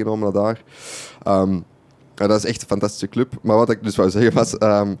vrienden meegenomen naar daar. Dat is echt een fantastische club. Maar wat ik dus wou zeggen was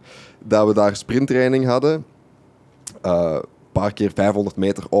dat we daar sprinttraining hadden. Een paar keer 500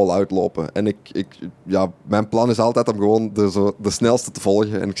 meter all-out lopen. En mijn plan is altijd om gewoon de snelste te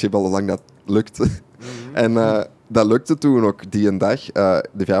volgen. En ik zie wel hoe lang dat lukt. En dat lukte toen ook die een dag,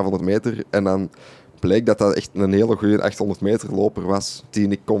 die 500 meter. En dan bleek dat echt een hele goede 800 meter loper was die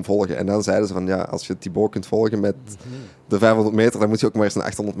ik kon volgen. En dan zeiden ze van, als je Thibaut kunt volgen met de 500 meter, dan moet je ook maar eens een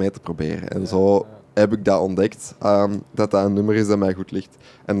 800 meter proberen. En zo heb ik dat ontdekt, dat een nummer is dat mij goed ligt.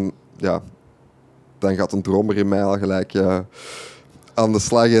 En ja, dan gaat een dromer in mij al gelijk aan de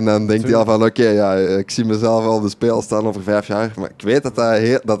slag en dan denkt hij al van oké, ik zie mezelf al op de speel staan over 5 jaar, maar ik weet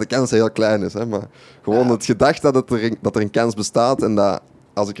dat de kans heel klein is. Hè, maar gewoon het gedacht dat er een kans bestaat en dat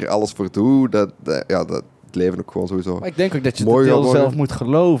als ik er alles voor doe, dat het leven ook gewoon sowieso. Maar ik denk ook dat je het deel zelf moet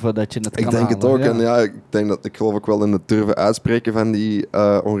geloven dat je het kan halen. Ik denk het ook. Ja. En ik geloof ook wel in het durven uitspreken van die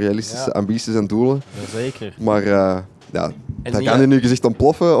onrealistische ambities en doelen. Zeker. Maar dat kan in je gezicht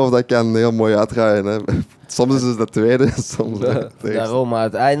ontploffen of dat kan heel mooi uitdraaien. Hè. Soms is het dat tweede, soms het eerste. Daarom, maar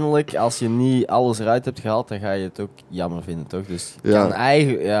uiteindelijk, als je niet alles eruit hebt gehaald, dan ga je het ook jammer vinden, toch? Dus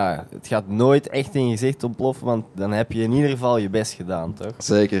het gaat nooit echt in je gezicht ontploffen, want dan heb je in ieder geval je best gedaan, toch?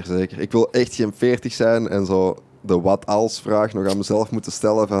 Zeker, zeker. Ik wil echt geen 40 zijn en zo de wat-als-vraag nog aan mezelf moeten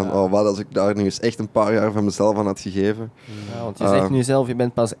stellen van wat als ik daar nu eens echt een paar jaar van mezelf aan had gegeven. Ja, want je zegt nu zelf, je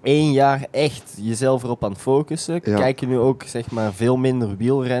bent pas 1 jaar echt jezelf erop aan het focussen. Ja. Kijk je nu ook zeg maar veel minder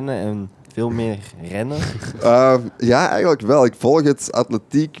wielrennen en veel meer rennen? Ja, eigenlijk wel. Ik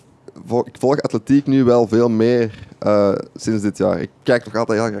volg atletiek nu wel veel meer sinds dit jaar. Ik kijk nog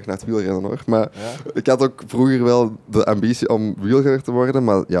altijd heel graag naar het wielrennen hoor. Maar ik had ook vroeger wel de ambitie om wielrenner te worden.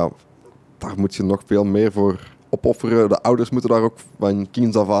 Maar ja, daar moet je nog veel meer voor opofferen. De ouders moeten daar ook van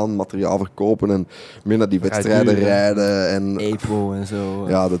kinds af aan materiaal verkopen en meer naar die wedstrijden rijden. En EPO en zo.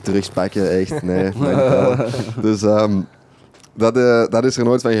 Ja, de drugs pakken, echt. Nee. Dus dat is er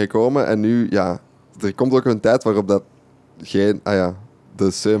nooit van gekomen. En nu, ja, er komt ook een tijd waarop dat geen...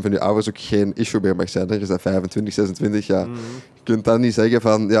 de steun van je ouders ook geen issue meer mag zijn. Je bent 25, 26 jaar. Je kunt dan niet zeggen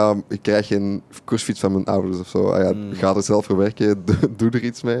van, ja, ik krijg geen koersfiets van mijn ouders of zo. Ga er zelf voor werken, doe er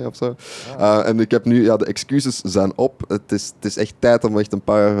iets mee of zo. En ik heb nu, de excuses zijn op. Het is echt tijd om echt een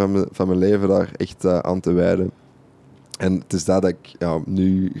paar jaar van mijn leven daar echt aan te wijden. En het is dat ik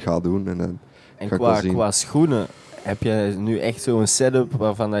nu ga doen. En qua schoenen, heb je nu echt zo'n setup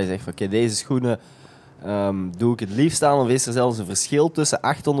waarvan je zegt van, oké, deze schoenen doe ik het liefst aan, of is er zelfs een verschil tussen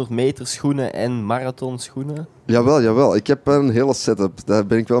 800 meter schoenen en marathon schoenen? Jawel. Ik heb een hele setup. Daar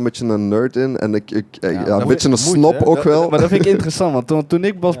ben ik wel een beetje een nerd in. En een beetje een snop hè? ook wel. Maar dat vind ik interessant, want toen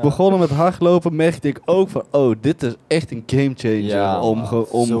ik was begonnen met hardlopen, merkte ik ook van, dit is echt een gamechanger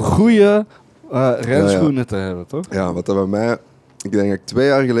om goede renschoenen te hebben, toch? Ja, wat er bij mij... Ik denk dat ik 2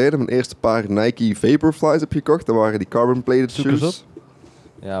 jaar geleden mijn eerste paar Nike Vaporflies heb gekocht. Dat waren die carbon-plated shoes.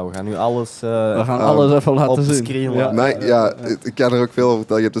 Ja, we gaan nu alles, alles even laten op de zien. screen. Ik kan er ook veel over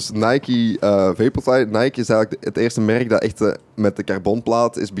vertellen. Je hebt dus Nike Vaporfly. Nike is eigenlijk het eerste merk dat echt met de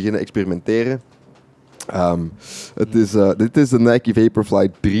carbonplaat is beginnen experimenteren. Dit is de Nike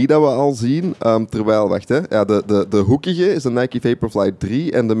Vaporfly 3 dat we al zien. Terwijl, wacht hè. Ja, de hoekige is de Nike Vaporfly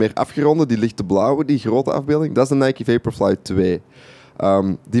 3 en de meer afgeronde, die lichte blauwe, die grote afbeelding, dat is de Nike Vaporfly 2.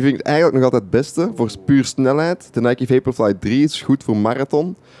 Die vind ik eigenlijk nog altijd het beste voor puur snelheid. De Nike Vaporfly 3 is goed voor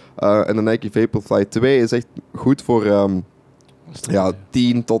marathon. En de Nike Vaporfly 2 is echt goed voor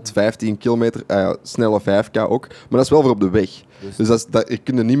 10 tot 15 kilometer. Snelle 5K ook. Maar dat is wel voor op de weg. Dus je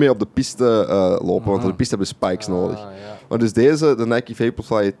kunt er niet mee op de piste lopen, want op de piste hebben spikes nodig. Ja. Maar dus de Nike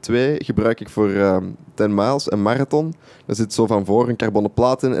Vaporfly 2, gebruik ik voor 10 miles en marathon. Daar zit zo van voor een carbonen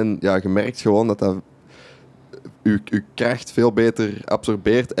plaat in. En ja, je merkt gewoon dat uw kracht veel beter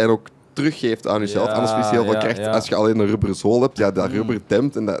absorbeert en ook teruggeeft aan jezelf. Anders verlies je heel veel kracht. Als je alleen een rubberen zool hebt, dat rubber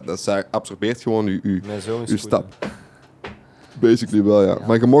dempt en dat absorbeert gewoon uw stap. Basically wel, ja.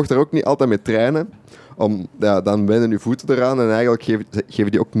 Maar je mag er ook niet altijd mee trainen. Dan wennen je voeten eraan en eigenlijk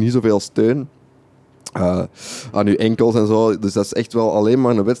geven die ook niet zoveel steun aan je enkels en zo. Dus dat is echt wel alleen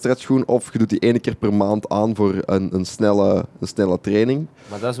maar een wedstrijdschoen of je doet die 1 keer per maand aan voor een snelle training.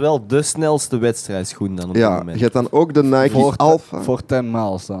 Maar dat is wel de snelste wedstrijdschoen dan op dit moment. Je hebt dan ook de Nike Alpha. Voor 10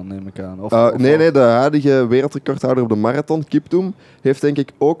 miles dan, neem ik aan. Nee, de huidige wereldrecordhouder op de marathon, Kiptoum, heeft denk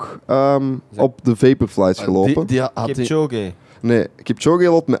ik ook op de Vaporflies gelopen. Kipchoge. Nee, Kipchoge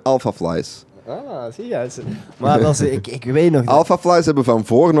loopt met Alpha Flies. Zie je. Maar ik weet nog... Alpha Flies hebben van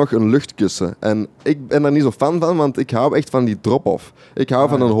voor nog een luchtkussen. En ik ben daar niet zo fan van, want ik hou echt van die drop-off. Ik hou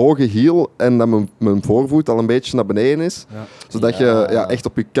van een hoge heel en dat mijn voorvoet al een beetje naar beneden is. Ja. Zodat je echt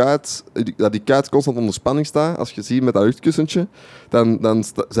op je kuit... Dat die kuit constant onder spanning staat. Als je ziet met dat luchtkussentje, dan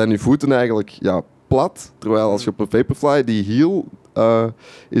zijn je voeten eigenlijk plat. Terwijl als je op een Vaporfly, die heel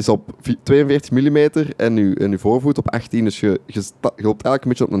is op 42 mm en je voorvoet op 18. Dus je loopt eigenlijk een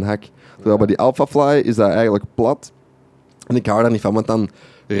beetje op een hak. Terwijl bij die Alpha Fly is dat eigenlijk plat. En ik hou daar niet van, want dan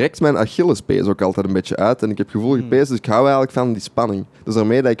rekt mijn Achillespees ook altijd een beetje uit. En ik heb gevoelige pees, dus ik hou eigenlijk van die spanning. Dus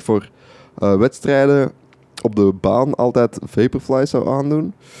daarmee dat ik voor wedstrijden op de baan altijd Vaporfly zou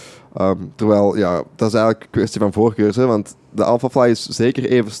aandoen. Terwijl, ja, dat is eigenlijk een kwestie van voorkeur. Hè, want de Alphafly is zeker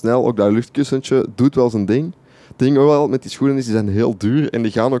even snel. Ook dat luchtkussentje doet wel zijn ding. Het ding wel met die schoenen is, die zijn heel duur. En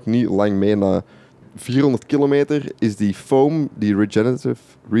die gaan ook niet lang mee. Na 400 kilometer is die foam, die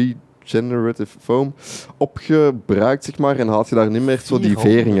regenerative foam, opgebruikt, zeg maar. En haalt je daar niet meer zo die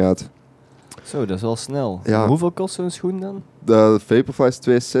vering uit. Zo, dat is wel snel. Ja. Hoeveel kost zo'n schoen dan? De Vaporfly is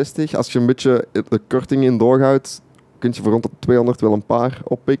 260. Als je een beetje de korting in doorhoudt, kun je voor rond de 200 wel een paar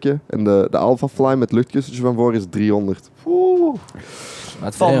oppikken. En de Alphafly met luchtkussentje van voor is 300. Oeh. Maar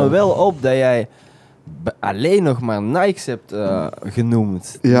het valt me wel op dat jij alleen nog maar Nikes hebt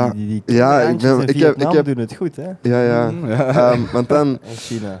genoemd. Ja, die ik heb doen het goed, hè? Ja. Want dan,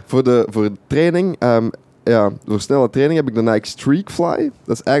 voor de training, voor snelle training heb ik de Nike Streakfly.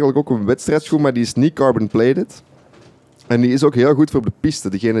 Dat is eigenlijk ook een wedstrijdschoen, maar die is niet carbon-plated. En die is ook heel goed voor op de piste.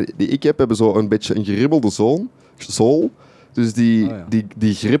 Degene die ik heb, hebben zo een beetje een geribbelde zool. Dus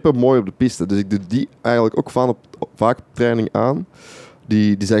die grippen mooi op de piste. Dus ik doe die eigenlijk ook vaak op training aan.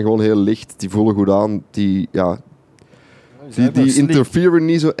 Die zijn gewoon heel licht, die voelen goed aan. Die interferen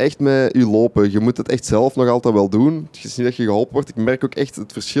niet zo echt met je lopen. Je moet het echt zelf nog altijd wel doen. Het is niet dat je geholpen wordt. Ik merk ook echt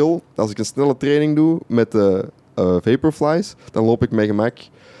het verschil. Als ik een snelle training doe met de Vaporflies, dan loop ik met gemak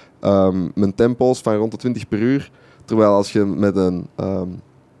mijn tempo's van rond de 20 per uur. Terwijl als je met een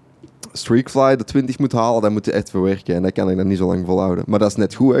Streakfly de 20 moet halen, dan moet je echt verwerken. En dat kan ik dan niet zo lang volhouden. Maar dat is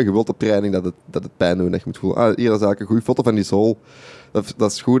net goed, hè. Je wilt op training dat het pijn doet en dat je moet voelen. Hier, dat is eigenlijk een goede foto van die zool.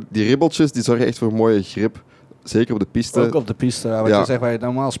 Dat is goed. Die ribbeltjes, die zorgen echt voor een mooie grip. Zeker op de piste. Ook op de piste. Wat je zegt, waar je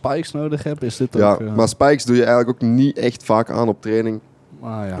normaal spikes nodig hebt, is dit ja, ook... maar spikes doe je eigenlijk ook niet echt vaak aan op training.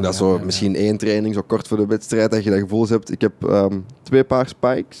 Dat is misschien 1 training, zo kort voor de wedstrijd, dat je dat gevoel hebt. Ik heb 2 paar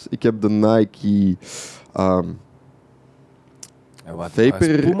spikes. Ik heb de Nike...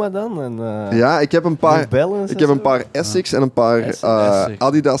 Vapor Puma dan? En, ja, ik heb een paar Essex en een paar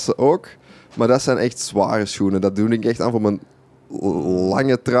Adidas'en ook. Maar dat zijn echt zware schoenen. Dat doe ik echt aan voor mijn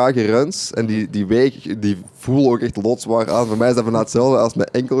lange, trage runs. En die voelen ook echt loodzwaar aan. Voor mij is dat bijna hetzelfde als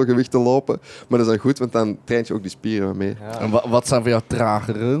met enkelgewichten lopen. Maar dat is dan goed, want dan traint je ook die spieren mee. Ja. En wat zijn voor jou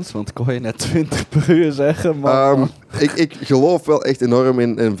trage runs? Want ik kon je net 20 per uur zeggen. Maar ik geloof wel echt enorm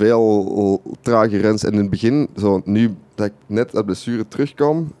in veel trage runs. En in het begin, zo nu dat ik net uit blessure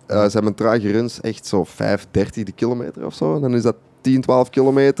terugkom, zijn mijn trage runs echt zo 5-13 kilometer of zo. En dan is dat 10-12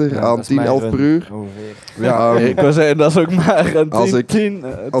 kilometer aan 10-11 per uur. Ja, ik wil zeggen, dat is ook maar een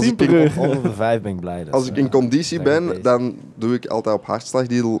 10 per uur. Onder de 5 ben ik blij. Als ik in conditie ben, dan doe ik altijd op hartslag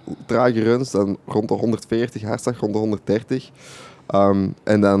die trage runs. Dan rond de 140 hartslag, rond de 130.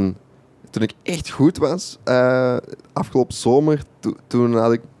 En dan, toen ik echt goed was, afgelopen zomer,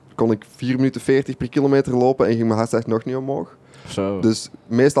 toen kon ik 4 minuten 40 per kilometer lopen en ging mijn hartslag nog niet omhoog. Zo. Dus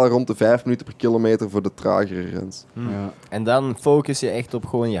meestal rond de 5 minuten per kilometer voor de tragere runs. Ja. En dan focus je echt op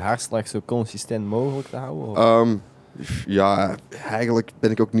gewoon je hartslag zo consistent mogelijk te houden? Ja, eigenlijk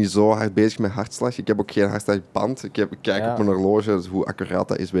ben ik ook niet zo hard bezig met hartslag. Ik heb ook geen hartslagband. Ik kijk op mijn horloge, dus hoe accuraat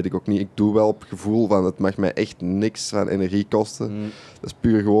dat is, weet ik ook niet. Ik doe wel op gevoel van het mag mij echt niks van energie kosten. Dat is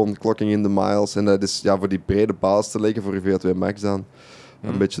puur gewoon klokking in de miles. En dat is voor die brede basis te leggen voor je VO2 max dan.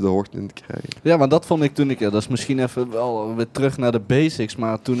 Een beetje de hoogte in te krijgen. Ja, maar dat vond ik toen dat is misschien even wel weer terug naar de basics,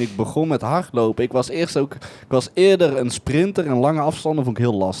 maar toen ik begon met hardlopen, ik was eerder een sprinter en lange afstanden vond ik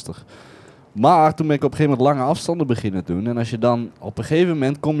heel lastig. Maar toen ben ik op een gegeven moment lange afstanden beginnen doen. En als je dan op een gegeven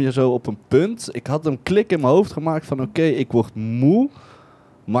moment kom je zo op een punt, ik had een klik in mijn hoofd gemaakt van oké, ik word moe,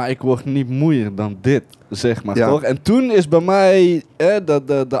 maar ik word niet moeier dan dit, zeg maar, toch? En toen is bij mij,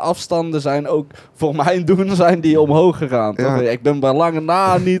 de afstanden zijn ook, voor mijn doen, zijn die omhoog gegaan, toch? Ik ben bij lange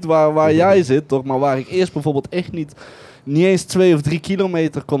na niet waar jij zit, toch? Maar waar ik eerst bijvoorbeeld echt niet eens 2 of 3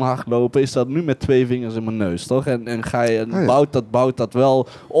 kilometer kon hardlopen, is dat nu met 2 vingers in mijn neus, toch? En bouwt dat wel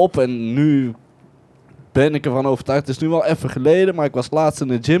op en nu ben ik ervan overtuigd. Het is nu wel even geleden, maar ik was laatst in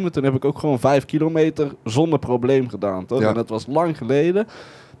de gym en toen heb ik ook gewoon 5 kilometer zonder probleem gedaan, toch? En dat was lang geleden.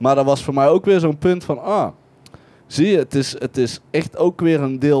 Maar dat was voor mij ook weer zo'n punt van, zie je, het is echt ook weer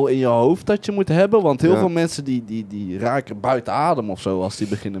een deel in je hoofd dat je moet hebben. Want heel veel mensen die raken buiten adem of zo als die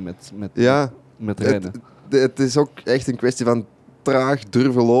beginnen met rennen. Het is ook echt een kwestie van traag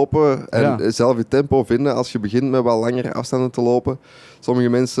durven lopen en zelf je tempo vinden als je begint met wel langere afstanden te lopen. Sommige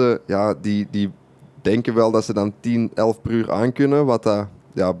mensen, die denken wel dat ze dan 10, 11 per uur aan kunnen, wat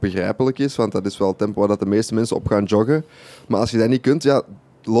dat begrijpelijk is, want dat is wel het tempo waar dat de meeste mensen op gaan joggen. Maar als je dat niet kunt,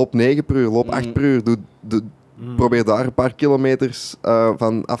 loop 9 per uur, loop 8 per uur. Probeer daar een paar kilometers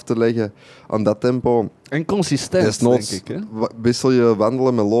van af te leggen aan dat tempo. En consistent, denk ik. Hè? Wissel je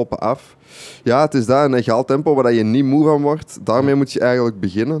wandelen met lopen af. Ja, het is dat, een egaal tempo waar je niet moe van wordt. Daarmee moet je eigenlijk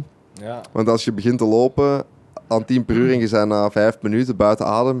beginnen. Ja. Want als je begint te lopen, aan 10 per uur en je bent na 5 minuten buiten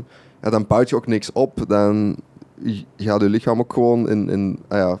adem, dan bouwt je ook niks op. Dan gaat je lichaam ook gewoon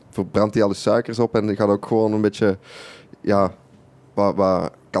verbrandt hij al de suikers op en je gaat ook gewoon een beetje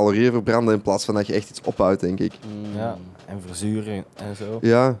wat calorieën verbranden in plaats van dat je echt iets opbouwt, denk ik. Ja, en verzuring en zo.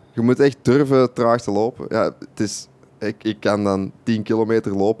 Ja, je moet echt durven traag te lopen. Ja, het is... Ik kan dan 10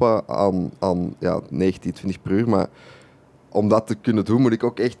 kilometer lopen aan 19, 20 per uur. Maar om dat te kunnen doen, moet ik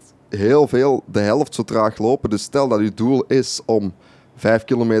ook echt heel veel, de helft zo traag lopen. Dus stel dat je doel is om 5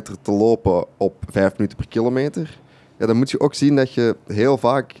 kilometer te lopen op 5 minuten per kilometer. Ja, dan moet je ook zien dat je heel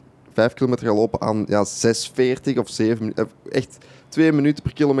vaak 5 kilometer gaat lopen aan 6:40 of 7 minuten. Echt 2 minuten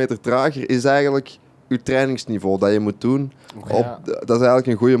per kilometer trager is eigenlijk je trainingsniveau dat je moet doen. Dat is eigenlijk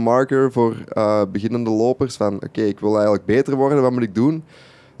een goede marker voor beginnende lopers. Van oké, ik wil eigenlijk beter worden, wat moet ik doen?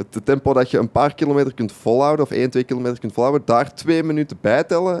 Het tempo dat je een paar kilometer kunt volhouden, of 1-2 kilometer kunt volhouden, daar 2 minuten bij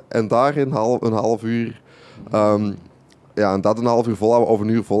tellen en daar een half uur... en dat een half uur volhouden of een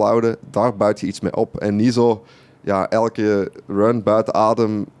uur volhouden, daar buit je iets mee op. En niet zo elke run buiten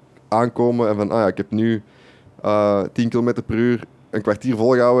adem aankomen en van ik heb nu 10 kilometer per uur een kwartier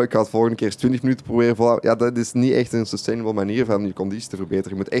volhouden, ik ga het volgende keer eens 20 minuten proberen volhouden. Ja, dat is niet echt een sustainable manier van je conditie te verbeteren.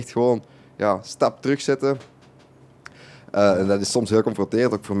 Je moet echt gewoon stap terugzetten. En dat is soms heel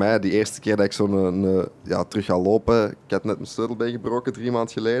confronterend, ook voor mij. Die eerste keer dat ik terug ga lopen, ik had net mijn sleutelbeen gebroken 3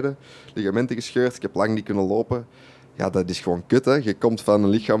 maanden geleden, ligamenten gescheurd, ik heb lang niet kunnen lopen. Ja, dat is gewoon kut, hè. Je komt van een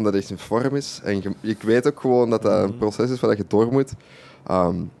lichaam dat echt in vorm is. En ik weet ook gewoon dat dat een proces is waar je door moet.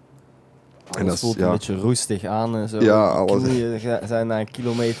 En dat voelt een beetje roestig aan en zo. Ja, alles. Knieën zijn na een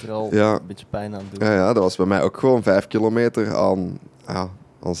kilometer al een beetje pijn aan het doen. Ja, dat was bij mij ook gewoon 5 kilometer aan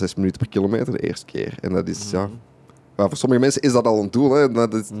 6 minuten per kilometer de eerste keer. En dat is, maar voor sommige mensen is dat al een doel. Hè.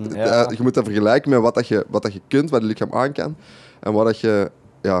 Je moet dat vergelijken met wat dat je kunt, wat je lichaam aan kan. En wat dat je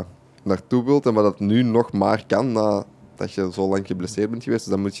naartoe wilt en wat dat nu nog maar kan nadat je zo lang geblesseerd bent geweest.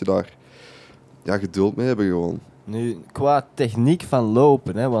 Dus dan moet je daar geduld mee hebben gewoon. Nu, qua techniek van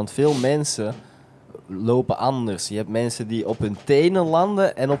lopen, hè, want veel mensen lopen anders. Je hebt mensen die op hun tenen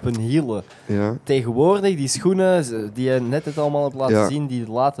landen en op hun hielen. Ja. Tegenwoordig, die schoenen die je net het allemaal hebt laten zien, die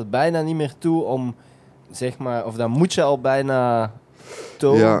laten het bijna niet meer toe om, zeg maar, of dan moet je al bijna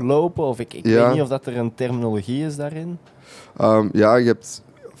lopen. Of ik weet niet of dat er een terminologie is daarin. Je hebt...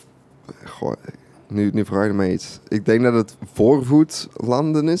 Goh, nu vraag je mij iets. Ik denk dat het voorvoet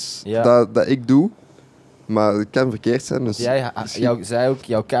landen is, dat ik doe. Maar het kan verkeerd zijn. Dus jij zei ook,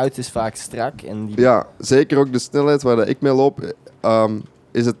 jouw kuit is vaak strak. En Ja, zeker ook de snelheid waar ik mee loop,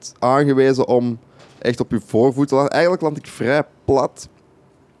 is het aangewezen om echt op je voorvoet te landen. Eigenlijk land ik vrij plat.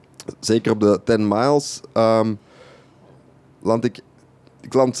 Zeker op de 10 miles.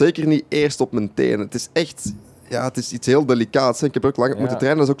 Ik land zeker niet eerst op mijn tenen. Het is echt... Ja, het is iets heel delicaats. Hè. Ik heb ook lang moeten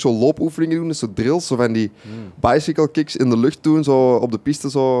trainen. Dat is ook zo loopoefeningen doen. Dus zo drills, zo van die bicycle kicks in de lucht doen. Zo op de piste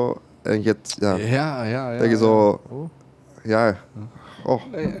zo... En je hebt, dat je zo...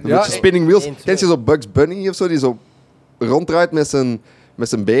 een beetje spinning wheels. Ken je zo Bugs Bunny of zo, die zo ronddraait met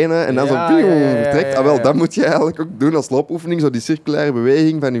zijn benen en dan zo vertrekt? Wel, dat moet je eigenlijk ook doen als loopoefening, zo die circulaire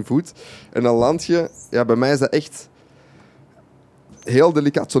beweging van je voet. En dan land je... Ja, bij mij is dat echt heel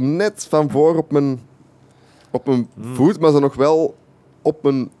delicaat. Zo net van voor op mijn voet, maar zo nog wel op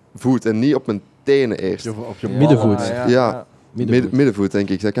mijn voet en niet op mijn tenen eerst. Op je middenvoet. Middenvoet, denk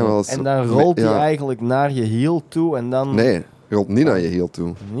ik. Dat kan wel eens... En dan rolt hij eigenlijk naar je hiel toe en dan... Nee, rolt niet naar je hiel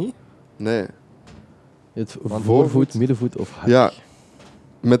toe. Niet? Nee. Het voorvoet, middenvoet of hak? Ja.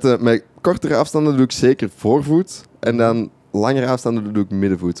 Met kortere afstanden doe ik zeker voorvoet. En dan langere afstanden doe ik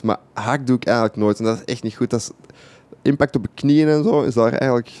middenvoet. Maar hak doe ik eigenlijk nooit. En dat is echt niet goed. Dat is, impact op de knieën en zo is daar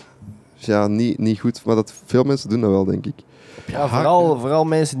eigenlijk niet goed. Maar veel mensen doen dat wel, denk ik. Ja, vooral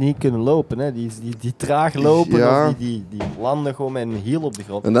mensen die niet kunnen lopen, hè. Die traag lopen, of die landen gewoon met een hiel op de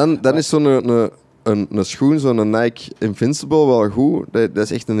grond. En dan is zo'n een schoen, zo'n Nike Invincible, wel goed. Dat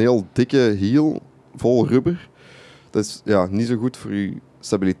is echt een heel dikke hiel, vol rubber. Dat is niet zo goed voor je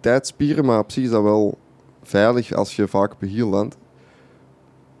stabiliteitsspieren, maar op zich is dat wel veilig als je vaak op je hiel landt.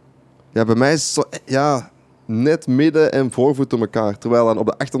 Ja, bij mij is het zo, net midden en voorvoet door elkaar. Terwijl dan op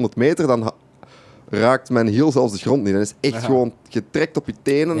de 800 meter, dan raakt mijn hiel zelfs de grond niet. Dat is echt gewoon getrekt op je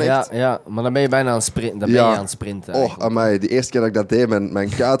tenen. Ja, maar dan ben je bijna aan het sprinten. Dan ben je aan het sprinten. Oh, amai, die eerste keer dat ik dat deed, mijn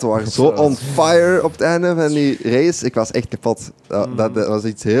kuiten waren zo on fire op het einde van die race. Ik was echt kapot. Dat was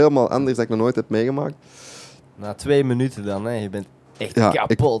iets helemaal anders dat ik nog nooit heb meegemaakt. Na 2 minuten dan, hè. Je bent echt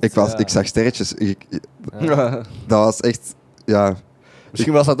kapot. Ik zag sterretjes. Dat was echt... Ja.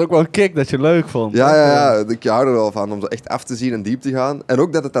 Misschien was dat ook wel een kick dat je leuk vond. Ja. Ik hou er wel van om zo echt af te zien en diep te gaan. En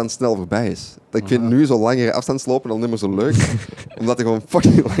ook dat het dan snel voorbij is. Ik vind nu zo langere afstandslopen al niet meer zo leuk. Omdat het gewoon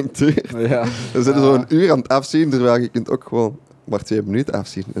fucking lang duurt. Ja. We zitten zo een uur aan het afzien, terwijl je kunt ook gewoon maar 2 minuten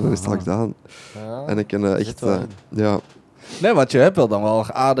afzien. En dan is het al gedaan. Ja. En ik kan echt... ja. Nee, want je hebt wel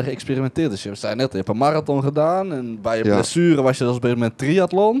aardig geëxperimenteerd. Dus je zei net, je hebt een marathon gedaan. En bij je blessure was je dus bij een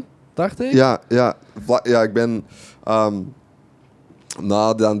triathlon, dacht ik? Ja, ik ben...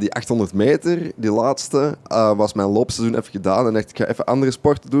 na dan die 800 meter, die laatste, was mijn loopseizoen even gedaan. En dacht ik ga even andere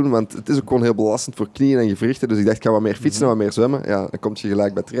sporten doen, want het is ook gewoon heel belastend voor knieën en gewrichten. Dus ik dacht, ik ga wat meer fietsen en wat meer zwemmen. Ja, dan kom je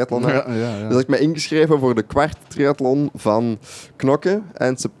gelijk bij triathlon uit. Ja. Dus ik me ingeschreven voor de kwart triathlon van Knokke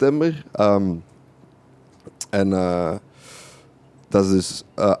eind september. Dat is dus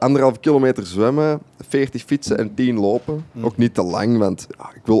 1,5 kilometer zwemmen, 40 fietsen en 10 lopen. Ook niet te lang, want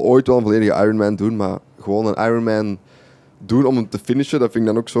ik wil ooit wel een volledige Ironman doen, maar gewoon een Ironman doen om hem te finishen, dat vind ik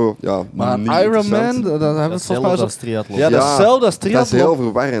dan ook zo, maar niet een Ironman, dat hebben we hetzelfde als triathlon. Ja, dat is hetzelfde als triathlon. Dat is heel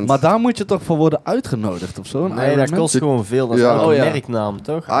verwarrend. Maar daar moet je toch voor worden uitgenodigd of zo? Nee, dat kost gewoon veel. Dat is een merknaam,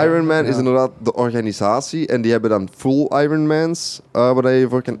 toch? Ironman is inderdaad de organisatie en die hebben dan full Ironmans waar je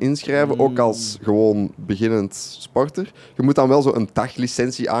voor kan inschrijven, ook als gewoon beginnend sporter. Je moet dan wel zo een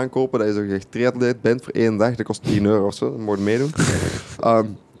daglicentie aankopen, dat je zo gezegd triatleet bent voor 1 dag. Dat kost €10 of zo, dan moet je meedoen.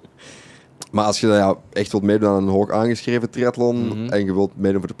 Maar als je echt wilt meedoen aan een hoog aangeschreven triathlon en je wilt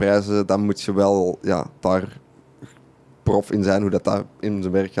meedoen voor de prijzen, dan moet je wel daar prof in zijn. Hoe dat in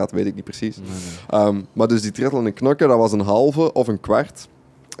zijn werk gaat, weet ik niet precies. Maar dus die triathlon in Knokke, dat was een halve of een kwart.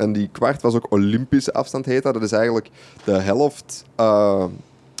 En die kwart was ook Olympische afstand, heet dat. Dat is eigenlijk de helft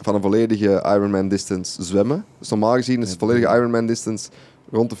van een volledige Ironman distance zwemmen. Dus normaal gezien is volledige Ironman distance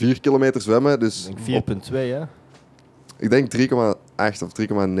rond de 4 kilometer zwemmen. Dus 4,2 hè? Ik denk 3,8 of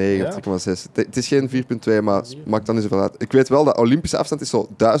 3,9 of 3,6. Het is geen 4,2, maar maakt dan niet zoveel uit. Ik weet wel dat Olympische afstand is zo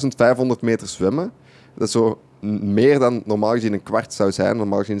 1500 meter zwemmen. Dat is zo meer dan normaal gezien een kwart zou zijn.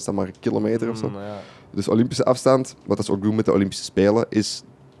 Normaal gezien is dat maar een kilometer of zo. Ja. Dus Olympische afstand, wat ze ook doen met de Olympische Spelen, is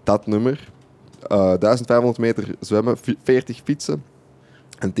dat nummer. 1500 meter zwemmen, 40 fietsen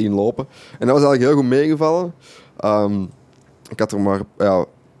en 10 lopen. En dat was eigenlijk heel goed meegevallen. Ik had er maar een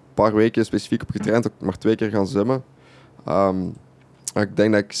paar weken specifiek op getraind, ook maar 2 keer gaan zwemmen. Ik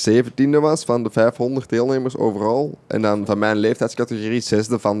denk dat ik 17e was van de 500 deelnemers overal. En dan van mijn leeftijdscategorie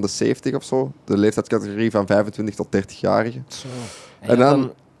 6e van de 70 of zo. De leeftijdscategorie van 25 tot 30-jarigen. En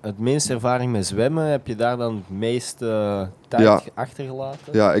dan het minste ervaring met zwemmen, heb je daar dan het meeste tijd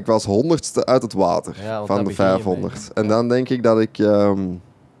achtergelaten? Ja, ik was 100ste uit het water van de 500. En dan denk ik dat ik...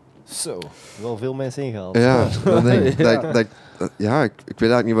 Zo, wel veel mensen ingehaald. Ja, dan denk ik ik weet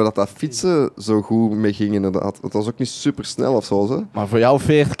eigenlijk niet waar dat fietsen zo goed mee ging inderdaad. Het was ook niet super snel of zo. Hè? Maar voor jou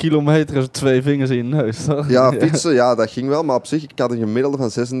 40 kilometer is 2 vingers in je neus, toch? Ja, fietsen, dat ging wel. Maar op zich, ik had een gemiddelde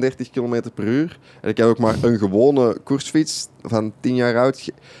van 36 kilometer per uur. En ik heb ook maar een gewone koersfiets van 10 jaar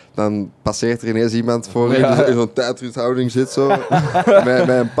oud. Dan passeert er ineens iemand voor je die in zo'n tijdrithouding zit. Zo, met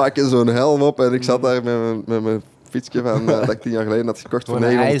een pak en zo'n helm op. En ik zat daar met mijn fietsje van, dat ik 10 jaar geleden had gekocht voor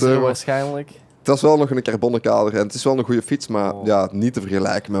 €900. Waarschijnlijk. Het was wel nog een carbonnen kader en het is wel een goede fiets, maar niet te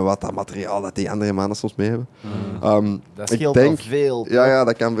vergelijken met wat dat materiaal dat die andere mannen soms mee hebben. Dat scheelt wel veel. Ja,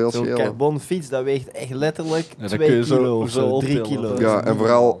 dat kan veel zo'n schelen. Zo'n carbonfiets, dat weegt echt letterlijk 2 kilo of zo, 3 kilo. Ja, en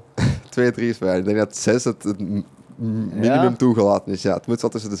vooral 2, 3 is fijn. Ik denk dat 6 het minimum toegelaten is. Ja, het moet wel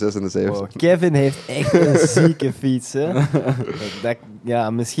tussen de 6 en de 7. Wow, Kevin heeft echt een zieke fiets, hè.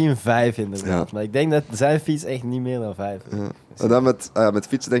 Misschien 5 inderdaad. Ja. Maar ik denk dat zijn fiets echt niet meer dan 5 is. En dan met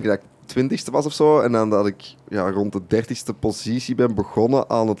fietsen denk ik dat ik 20ste was of zo. En dan dat ik rond de 30ste positie ben begonnen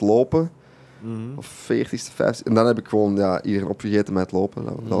aan het lopen. Of 40ste, 50ste. En dan heb ik gewoon iedereen opgegeten met het lopen.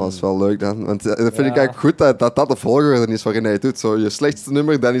 Dat was wel leuk dan. Want dat vind ik eigenlijk goed dat de volgorde is waarin je het doet. Zo, je slechtste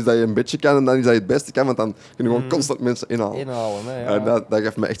nummer, dan is dat je een beetje kan. En dan is dat je het beste kan. Want dan kun je gewoon constant mensen inhalen. En dat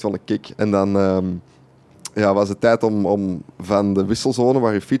geeft me echt wel een kick. En dan was het tijd om van de wisselzone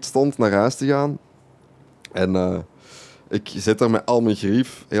waar je fiets stond naar huis te gaan. En... ik zit er met al mijn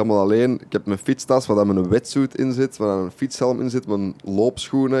grief, helemaal alleen. Ik heb mijn fietstas, waar dan mijn wetsuit in zit, waar dan een fietshelm in zit, mijn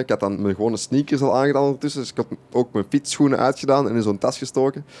loopschoenen. Ik had dan mijn gewone sneakers al aangedaan ondertussen, dus ik had ook mijn fietsschoenen uitgedaan en in zo'n tas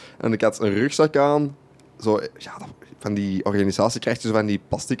gestoken. En ik had een rugzak aan. Zo, van die organisatie krijg je zo van die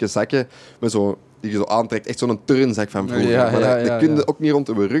plastieke zakken met die je zo aantrekt. Echt zo'n turnzak van vroeger. Maar dat kun je ook niet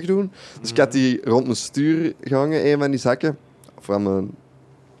rond mijn rug doen. Dus ik had die rond mijn stuur gehangen, een van die zakken. Van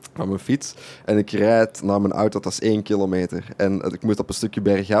mijn fiets. En ik rijd naar mijn auto, dat is 1 kilometer. En ik moet op een stukje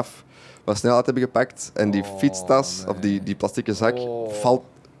bergaf wat snelheid hebben gepakt. En die fietstas, of die plastieke zak,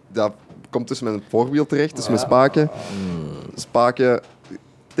 komt tussen mijn voorwiel terecht, tussen mijn spaken. Spaken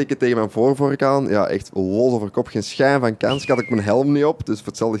wegtikken tegen mijn voorvork aan. Ja, echt los over kop, geen schijn van kans. Ik had ook mijn helm niet op, dus voor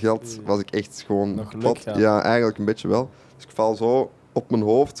hetzelfde geld was ik echt gewoon kapot. Ja, eigenlijk een beetje wel. Dus ik val zo op mijn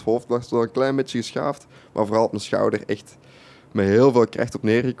hoofd was zo een klein beetje geschaafd, maar vooral op mijn schouder echt met heel veel kracht op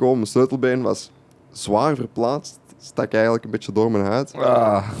neergekomen. Mijn sleutelbeen was zwaar verplaatst, stak eigenlijk een beetje door mijn huid.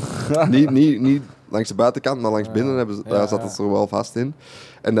 Niet langs de buitenkant, maar langs binnen daar zat het er wel vast in.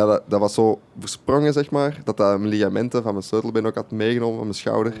 En dat was zo versprongen, zeg maar, dat mijn ligamenten van mijn sleutelbeen ook had meegenomen van mijn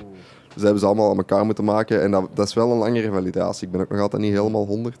schouder. Dus dat hebben ze allemaal aan elkaar moeten maken. En dat is wel een lange revalidatie. Ik ben ook nog altijd niet helemaal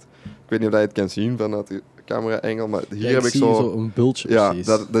 100. Ik weet niet of je het kan zien vanuit de camera-engel, maar hier heb ik zo een bultje precies.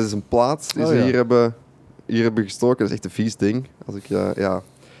 Dat is een plaat die ze hier hebben gestoken. Dat is echt een vies ding. Als ik,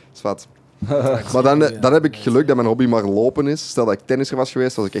 is wat. Maar dan heb ik geluk dat mijn hobby maar lopen is. Stel dat ik tennisser was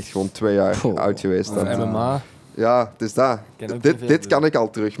geweest, was ik echt gewoon 2 jaar oud geweest. MMA. Ja, het is dat. Dit kan ik al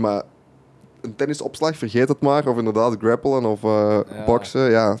terug, maar een tennisopslag, vergeet het maar. Of inderdaad grappelen of boksen.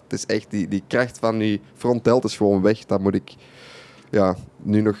 Ja, het is echt die kracht van die frontdelt is gewoon weg. Dat moet ik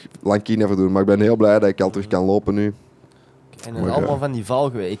nu nog lang voor doen. Maar ik ben heel blij dat ik al terug kan lopen nu. En het is allemaal van die val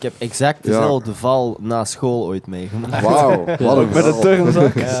geweest. Ik heb exact dezelfde val na school ooit meegemaakt. Wauw, wat een met een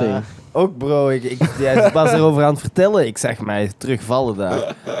turnzak. Ook bro, ik was erover aan het vertellen. Ik zag mij terugvallen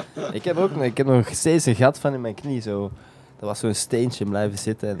daar. Ik heb nog steeds een gat van in mijn knie. Zo. Dat was zo'n steentje blijven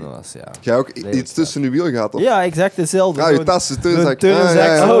zitten. En dat was, Jij ook iets tussen je wiel gehad? Of? Ja, exact hetzelfde. Je tas, je turnzak.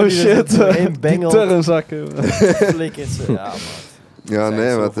 Oh shit, een bengel. Turnzakken. Flikkers. Ja, man. Ja,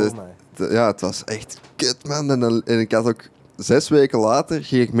 nee, maar het was echt kut, man. En ik had ook 6 weken later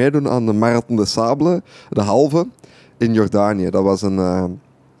ging ik meedoen aan de Marathon des Sables, de halve, in Jordanië. Dat was een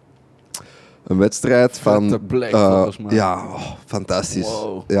wedstrijd van... Ja, fantastisch.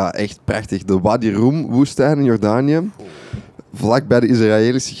 Wow. Ja, echt prachtig. De Wadi Rum woestijn in Jordanië. Vlak bij de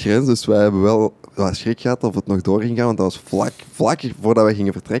Israëlische grens. Dus wij hebben wel schrik gehad of het nog door ging gaan. Want dat was vlak voordat we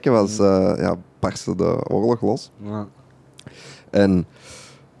gingen vertrekken, barstte de oorlog los. Ja. En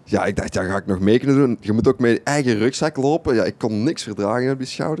ja, ik dacht, ga ik nog mee kunnen doen? Je moet ook met je eigen rugzak lopen. Ja, ik kon niks verdragen op die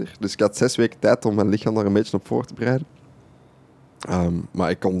schouder. Dus ik had 6 weken tijd om mijn lichaam daar een beetje op voor te bereiden. Maar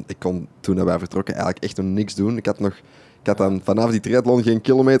ik kon toen wij vertrokken eigenlijk echt nog niks doen. Ik had dan vanaf die triathlon geen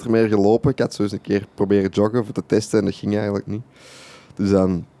kilometer meer gelopen. Ik had zo eens een keer proberen joggen voor te testen en dat ging eigenlijk niet. Dus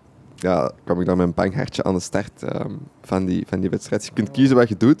dan kwam ik dan met een bang hartje aan de start van die wedstrijd. Je kunt kiezen wat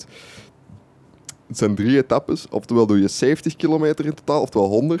je doet. Het zijn 3 etappes. Oftewel doe je 70 kilometer in totaal, oftewel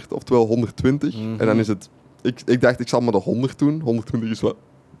 100, oftewel 120. Mm-hmm. En dan is het... Ik dacht, ik zal maar de 100 doen. 120 is wat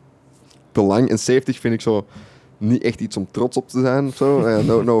te lang. En 70 vind ik zo niet echt iets om trots op te zijn. Of zo.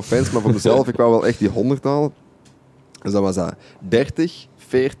 No offense, maar voor mezelf, ik wou wel echt die 100 halen. Dus dan was dat 30,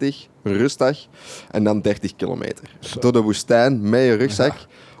 40, een rustdag en dan 30 kilometer. Door de woestijn, met je rugzak,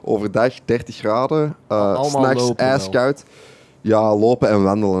 overdag 30 graden, 's nachts ijskoud. Ja, lopen en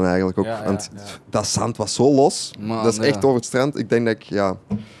wandelen eigenlijk ook. Dat zand was zo los. Man, dat is echt over het strand. Ik denk dat ik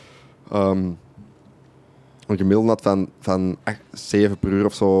een gemiddelde had van 7 per uur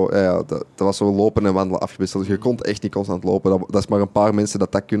of zo. Dat was zo lopen en wandelen afgewisseld. Dus je kon echt niet constant lopen. Dat is maar een paar mensen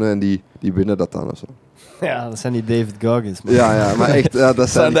dat kunnen en die winnen dat dan of zo. Ja, dat zijn die David Goggins. Man. Ja, maar echt... dat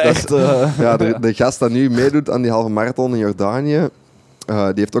zijn de echte... de gast dat nu meedoet aan die halve marathon in Jordanië, die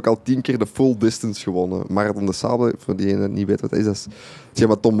heeft ook al 10 keer de full distance gewonnen. Marathon des Sables, voor diegene die niet weet wat dat is. Dat is hetgeen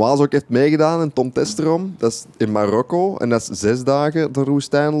wat Tom Waas ook heeft meegedaan en Tom Testerom. Dat is in Marokko en dat is 6 dagen door de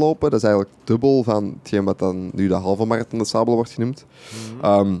woestijn lopen. Dat is eigenlijk dubbel van hetgeen wat dan nu de halve Marathon des Sables wordt genoemd.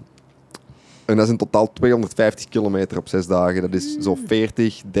 Mm-hmm. En dat is in totaal 250 kilometer op 6 dagen. Dat is zo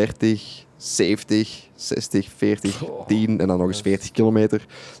 40, 30, 70, 60, 40, 10 en dan nog eens 40 kilometer.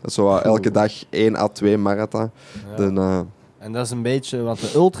 Dat is zo elke dag 1 à 2 marathon. Ja. En dat is een beetje, want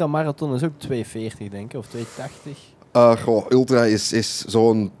de ultramarathon is ook 240 denk ik, of 280. Ultra is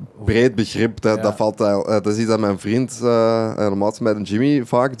zo'n breed begrip. Dat valt dat is iets dat mijn vriend, normaal met een Jimmy,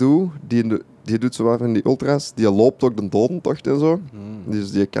 vaak doet. Die doet zo wat van die ultras. Die loopt ook de dodentocht en zo.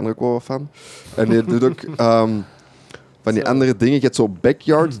 Dus die ken er ook wel wat van. En die doet ook van die andere dingen. Je hebt zo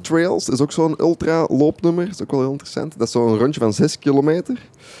backyard trails. Dat is ook zo'n ultra loopnummer. Dat is ook wel heel interessant. Dat is zo'n rondje van 6 kilometer.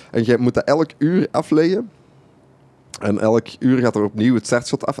 En je moet dat elk uur afleggen. En elk uur gaat er opnieuw het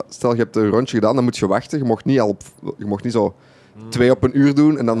startschot af. Stel, je hebt een rondje gedaan, dan moet je wachten. Je mocht niet zo 2 op een uur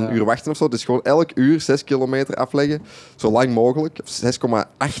doen en dan een uur wachten of zo. Dus gewoon elk uur 6 kilometer afleggen. Zo lang mogelijk.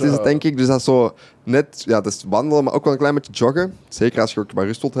 6,8 is het, denk ik. Dus dat is zo net... Ja, dat is wandelen, maar ook wel een klein beetje joggen. Zeker als je ook maar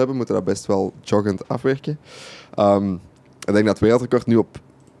rust wilt hebben, moet je dat best wel joggend afwerken. Ik denk dat het wereldrecord nu op...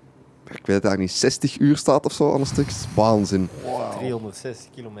 Ik weet het eigenlijk niet, 60 uur staat of zo aan een stuk. Dat is waanzin. Wow. 360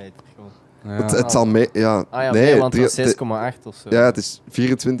 kilometer. Ja. Het zal mee... Ja, want het is 6,8 of zo. Ja, het is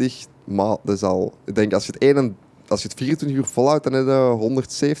 24 maal. Dat is al... Ik denk, als je het als je het 24 uur volhoudt, dan heb je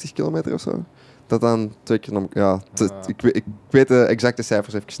 170 kilometer of zo. Dat dan 2 keer... ik weet de exacte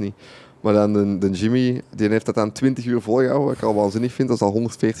cijfers even niet. Maar dan de Jimmy, die heeft dat aan 20 uur volgehouden, wat ik al waanzinnig vind. Dat is al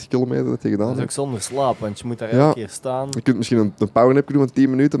 140 kilometer dat hij gedaan heeft. Dat is ook zonder slaap, want je moet daar elke keer staan. Je kunt misschien een powernap doen van 10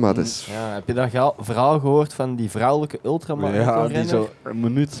 minuten, maar dat is... Ja, heb je dat verhaal gehoord van die vrouwelijke ultramarathonrenner? Ja, die zo een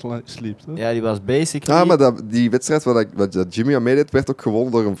minuut sliep. Ja, die was basically... Ah, maar die wedstrijd wat Jimmy aan meedeed, werd ook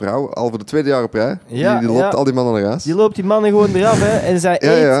gewonnen door een vrouw. Al voor de 2e jaar op rij. Ja, die loopt al die mannen naar huis. Die loopt die mannen gewoon eraf, hè. En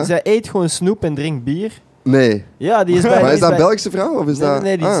zij eet gewoon snoep en drinkt bier. Nee. Ja, die is bij... Maar is dat een Belgische vrouw? Of is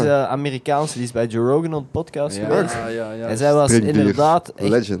nee, die is Amerikaanse. Die is bij Joe Rogan op de podcast geweest. Ja. En zij was inderdaad echt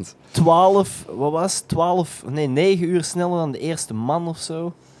Legend. 9 uur sneller dan de eerste man of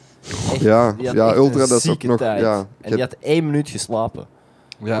zo. Echt, ultra, dat is ook nog... Ja, en die had 1 minuut geslapen.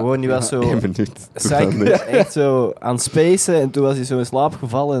 Ja. Gewoon, die was zo... 1 minuut. Echt zo aan het spacen en toen was hij zo in slaap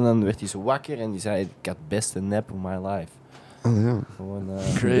gevallen en dan werd hij zo wakker en die zei, ik had best een nap of my life. Oh, ja. Gewoon,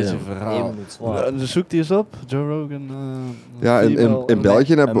 crazy verhaal. 1 minuut slaap. Zoek die eens op, Joe Rogan. In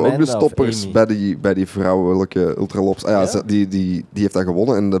België hebben we ook de Amanda stoppers bij die vrouwelijke ultralops. Die heeft dat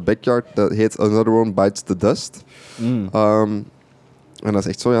gewonnen en de backyard, dat heet Another One Bites the Dust. En dat is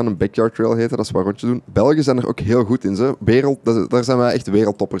echt zo, een backyard trail heet dat is waar rondjes doen. Belgen zijn er ook heel goed in. Daar zijn wij echt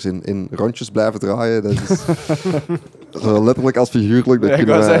wereldtoppers in. In rondjes blijven draaien, dat is zo letterlijk als figuurlijk. Dat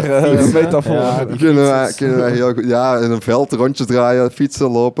kunnen wij, metafoor. Kunnen wij heel goed. Ja, in een veld rondjes draaien,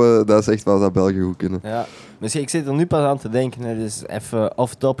 fietsen, lopen, dat is echt wat dat Belgen goed kunnen. Ja. Misschien, ik zit er nu pas aan te denken, hè, dus even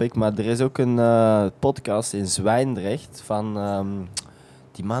off topic, maar er is ook een podcast in Zwijndrecht van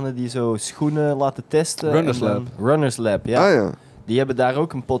die mannen die zo schoenen laten testen. Runners Lab, ja. Ah, ja. Die hebben daar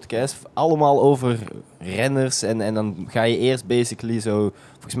ook een podcast, allemaal over renners. En dan ga je eerst basically zo,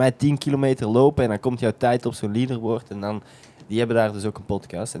 volgens mij 10 kilometer lopen en dan komt jouw tijd op zo'n leaderboard. En dan, die hebben daar dus ook een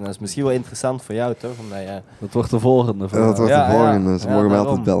podcast. En dat is misschien wel interessant voor jou, toch? Omdat dat wordt de volgende. Dat wordt de volgende, ze mogen mij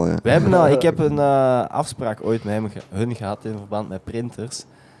altijd bellen. Ja. We hebben ik heb een afspraak ooit met hun gehad in verband met printers.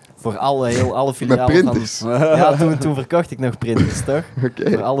 Voor alle filialen met printers? van... Ja, toen verkocht ik nog printers, toch?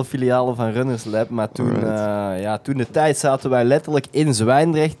 Okay. Voor alle filialen van Runners Lab. Maar toen de tijd zaten wij letterlijk in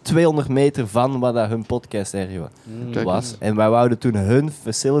Zwijndrecht, 200 meter van waar dat hun podcast area was. En wij wouden toen hun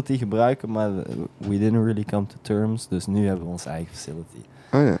facility gebruiken, maar we didn't really come to terms. Dus nu hebben we onze eigen facility.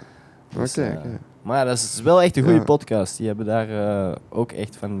 Oh ja, Dus, oké. Maar ja, dat is wel echt een goede podcast. Die hebben daar ook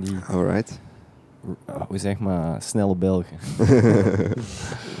echt van die... Alright. Hoe zeg maar, snelle Belgen.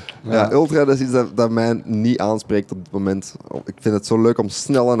 Ja, ultra dat is iets dat mij niet aanspreekt op dit moment. Ik vind het zo leuk om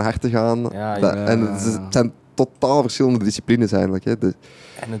snel en hard te gaan. En het zijn totaal verschillende disciplines eigenlijk. Hè.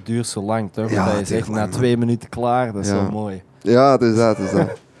 En het duurt zo lang, toch? Ja, Dat je zegt, na 2 minuten klaar, dat is zo mooi. Ja, het is dat.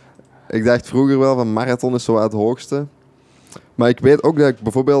 Ik dacht vroeger wel van marathon is zo het hoogste. Maar ik weet ook dat ik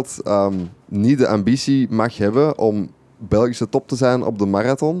bijvoorbeeld niet de ambitie mag hebben om Belgische top te zijn op de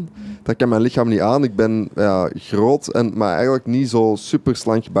marathon. Dat kan mijn lichaam niet aan. Ik ben groot, maar eigenlijk niet zo super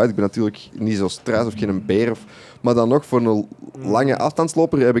slank gebouwd. Ik ben natuurlijk niet zo struis of geen beer. Maar dan nog, voor een lange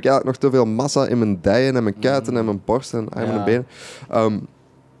afstandsloper heb ik eigenlijk nog te veel massa in mijn dijen en mijn kuiten en mijn borst en armen en benen.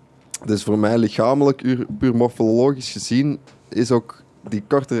 Dus voor mij lichamelijk, puur morfologisch gezien, is ook die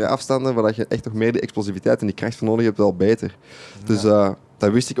kortere afstanden, waar je echt nog meer die explosiviteit en die kracht voor nodig hebt, wel beter. Dus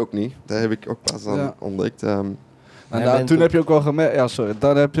dat wist ik ook niet. Dat heb ik ook pas ontdekt. En toen heb je ook wel gemerkt,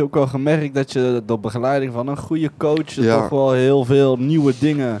 dan heb je ook wel gemerkt dat je door begeleiding van een goede coach toch wel heel veel nieuwe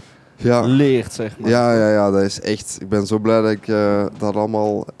dingen leert, zeg maar. Ja, dat is echt. Ik ben zo blij dat ik dat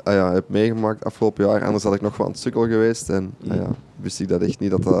allemaal heb meegemaakt afgelopen jaar. Anders had ik nog wel aan het sukkel geweest en wist ik dat echt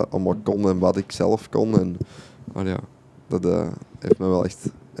niet dat dat allemaal kon en wat ik zelf kon. En dat heeft me wel echt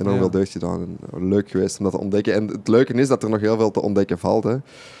enorm veel deugd gedaan en leuk geweest om dat te ontdekken. En het leuke is dat er nog heel veel te ontdekken valt. Hè.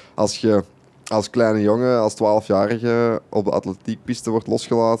 Als je als kleine jongen, als 12-jarige, op de atletiekpiste wordt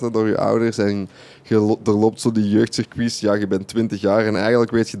losgelaten door je ouders en er loopt zo die jeugdcircuits, je bent 20 jaar en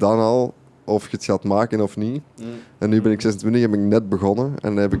eigenlijk weet je dan al of je het gaat maken of niet. En nu ben ik 26, heb ik net begonnen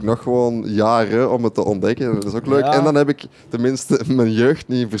en dan heb ik nog gewoon jaren om het te ontdekken. Dat is ook leuk. Ja. En dan heb ik tenminste mijn jeugd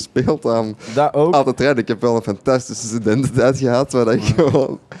niet verspeeld aan te trainen. Ik heb wel een fantastische studententijd gehad waar ik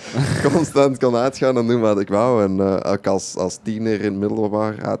gewoon constant kon uitgaan en doen wat ik wou. En ook als tiener in het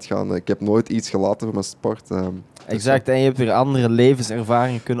middelbaar uitgaan. Ik heb nooit iets gelaten voor mijn sport. Exact, en je hebt weer andere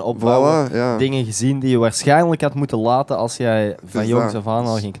levenservaringen kunnen opbouwen. Voilà, dingen gezien die je waarschijnlijk had moeten laten als jij van jongs af aan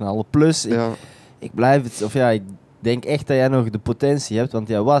al ging knallen. Plus, ik denk echt dat jij nog de potentie hebt, want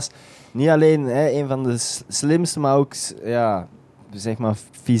jij was niet alleen een van de slimste, maar ook zeg maar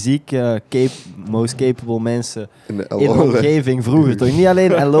fysiek most capable mensen in de omgeving vroeger. Toch niet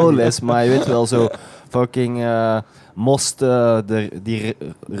alleen LO-les, maar je weet wel zo fucking hoe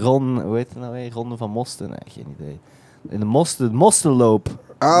heet het nou weer? Ronde van Mosten? Nee, geen idee. In de mostenloop.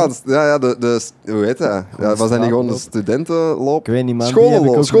 Hoe heet dat? Ja, was dat niet gewoon de studentenloop? Ik weet niet, man.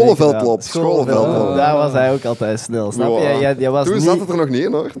 Scholenveldloop. Daar was hij ook altijd snel, snap je? Jij was toen niet... zat het er nog niet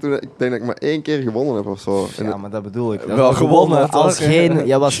in, hoor. Toen, ik denk dat ik maar 1 keer gewonnen heb of zo. Ja, maar dat bedoel ik. Wel gewonnen.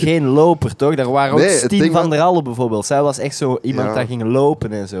 Jij was geen loper, toch? Daar waren ook Stien van der Allen bijvoorbeeld. Zij was echt zo iemand dat ging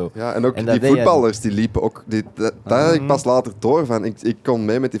lopen en zo. Ja, en ook die voetballers, die liepen ook... Daar had ik pas later door van. Ik kon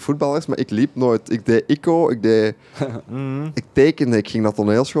mee met die voetballers, maar ik liep nooit. Ik deed ICO, ik tekende, ik ging naar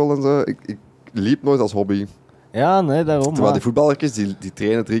toneelschool en zo. Ik liep nooit als hobby. Ja, nee, daarom. Terwijl die voetballertjes, die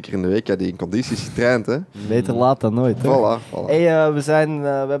trainen 3 keer in de week. Ja, die in condities getraind, hè. Beter laat dan nooit, hè. Voilà. Hey, we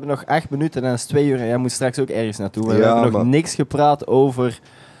hebben nog 8 minuten en het is 2 uur en jij moet straks ook ergens naartoe. We hebben nog niks gepraat over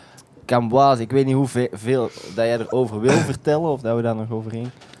Kamp Waes. Ik weet niet hoeveel dat jij erover wil vertellen of dat we daar nog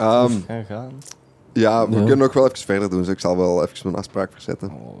overheen gaan gaan. Ja, we kunnen nog wel even verder doen, dus ik zal wel even mijn afspraak verzetten.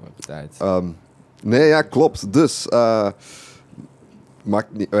 Oh, we hebben tijd. Nee, ja, klopt. Dus,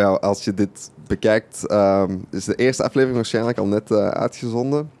 als je dit bekijkt, is de eerste aflevering waarschijnlijk al net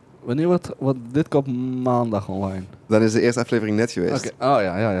uitgezonden. Wanneer wordt dit komt maandag online? Dan is de eerste aflevering net geweest. Okay. Oh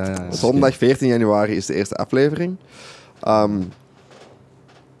ja. Zondag 14 januari is de eerste aflevering.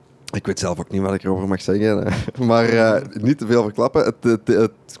 Ik weet zelf ook niet wat ik erover mag zeggen, maar niet te veel verklappen.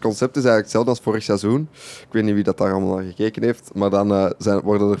 Het concept is eigenlijk hetzelfde als vorig seizoen. Ik weet niet wie dat daar allemaal naar gekeken heeft, maar dan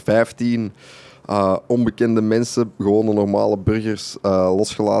worden er 15 onbekende mensen, gewone normale burgers,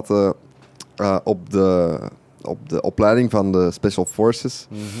 losgelaten op de opleiding van de Special Forces.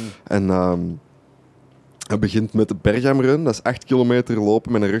 En het begint met de Bergham Run, dat is 8 kilometer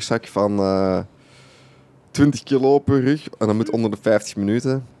lopen met een rugzak van 20 kilo per rug. En dat moet onder de 50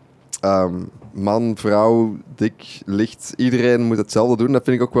 minuten. Man, vrouw, dik, licht, iedereen moet hetzelfde doen. Dat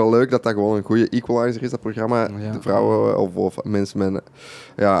vind ik ook wel leuk, dat gewoon een goede equalizer is, dat programma. Ja. De vrouwen of mensen met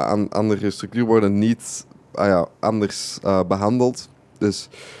andere structuur worden niet anders behandeld. Dus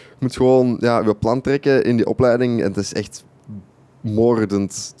je moet gewoon je plan trekken in die opleiding en het is echt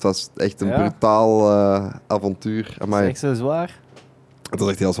moordend. Het was echt een brutaal avontuur. Is het echt zo zwaar? Het is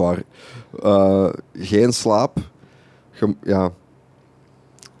echt heel zwaar. Geen slaap.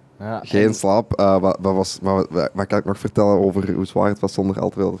 Geen slaap. Wat kan ik nog vertellen over hoe zwaar het was zonder al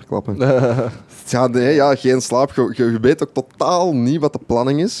te veel te verklappen? Geen slaap. Je weet ook totaal niet wat de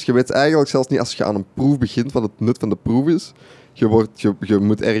planning is. Je weet eigenlijk zelfs niet als je aan een proef begint wat het nut van de proef is. Je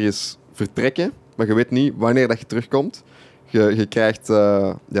moet ergens vertrekken, maar je weet niet wanneer dat je terugkomt. Je krijgt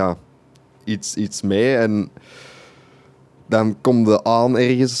iets mee en dan kom je aan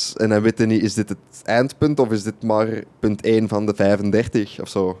ergens en dan weet je niet, is dit het eindpunt of is dit maar punt 1 van de 35 of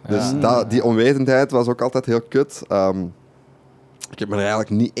zo. Ja. Dus die onwetendheid was ook altijd heel kut. Ik heb me er eigenlijk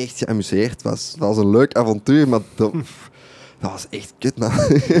niet echt geamuseerd. Het was een leuk avontuur, maar dat was echt kut, man.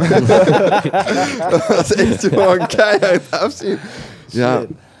 Dat was echt gewoon keihard afzien.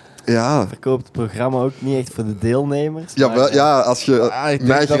 Ja. Verkoopt het programma ook niet echt voor de deelnemers. Als je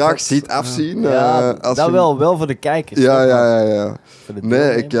mij graag ziet afzien. Wel voor de kijkers. Ja.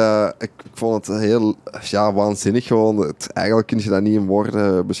 Nee, ik vond het heel waanzinnig gewoon. Eigenlijk kun je dat niet in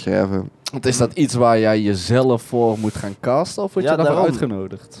woorden beschrijven. Want is dat iets waar jij jezelf voor moet gaan casten of word je daarvoor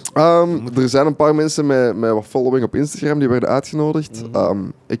uitgenodigd? Er zijn een paar mensen met wat following op Instagram die werden uitgenodigd.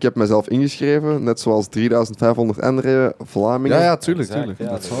 Ik heb mezelf ingeschreven, net zoals 3500 andere Vlamingen. Ja, tuurlijk. Ja,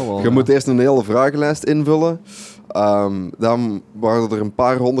 dat zal wel. Je moet eerst een hele vragenlijst invullen. Dan waren er een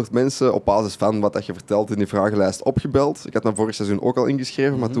paar honderd mensen op basis van wat dat je vertelt in die vragenlijst opgebeld. Ik had dan vorig seizoen ook al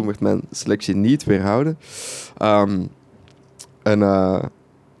ingeschreven, maar toen werd mijn selectie niet weerhouden.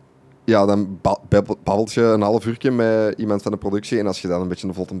 Dan babbelt je een half uurtje met iemand van de productie. En als je dan een beetje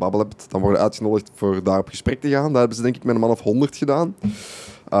een vlotte babbel hebt, dan word je uitgenodigd voor daar op gesprek te gaan. Dat hebben ze denk ik met een man of 100 gedaan.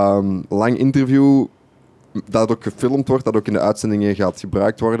 Lang interview, dat ook gefilmd wordt, dat ook in de uitzendingen gaat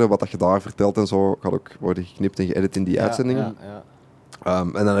gebruikt worden. Wat dat je daar vertelt en zo, gaat ook worden geknipt en geëdit in die uitzendingen. Ja.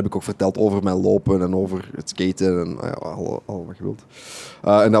 En dan heb ik ook verteld over mijn lopen en over het skaten en al wat je wilt.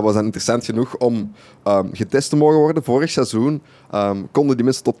 En dat was dan interessant genoeg om getest te mogen worden. Vorig seizoen konden die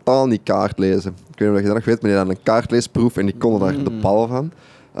mensen totaal niet kaart lezen. Ik weet niet of je dat nog weet, maar die hadden een kaartleesproef en die konden daar de bal van.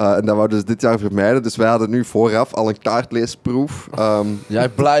 En dat wouden dus dit jaar vermijden. Dus wij hadden nu vooraf al een kaartleesproef. Jij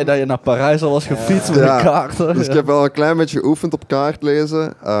blij dat je naar Parijs al was gefietst met de kaarten. Dus ik heb wel een klein beetje geoefend op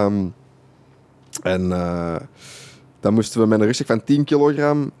kaartlezen. Dan moesten we met een rugzak van 10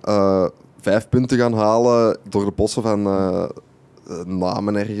 kilogram 5 punten gaan halen door de bossen van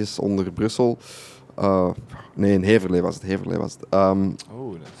Namen ergens onder Brussel. Nee, in Heverlee was het. Dat is een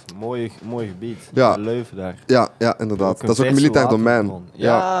mooi gebied. Ja. Leuven daar. Ja, inderdaad. Dat is ook een militair domein.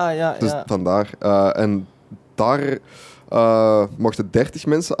 Ja. Dus vandaar. En daar mochten 30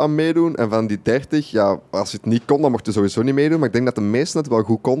 mensen aan meedoen. En van die 30, als je het niet kon, dan mocht je sowieso niet meedoen. Maar ik denk dat de meesten het wel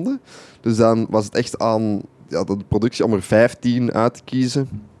goed konden. Dus dan was het echt aan de productie om er 15 uit te kiezen.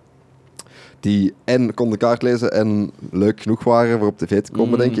 Die en konden kaart lezen en leuk genoeg waren voor op tv te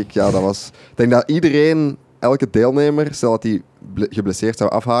komen, denk ik. Ja, dat was... Ik denk dat iedereen, elke deelnemer, stel dat hij geblesseerd zou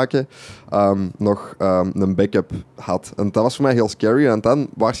afhaken, nog een backup had. En dat was voor mij heel scary, want dan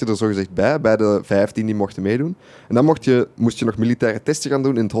was je er zogezegd bij de 15 die mochten meedoen. En dan moest je nog militaire testen gaan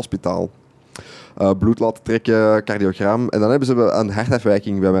doen in het hospitaal. Bloed laten trekken, cardiogram. En dan hebben ze een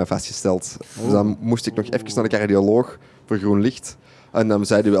hartafwijking bij mij vastgesteld. Dus dan moest ik nog even naar de cardioloog voor groen licht. En dan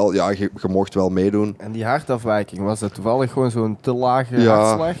zei hij wel, je mocht wel meedoen. En die hartafwijking, was dat toevallig gewoon zo'n te lage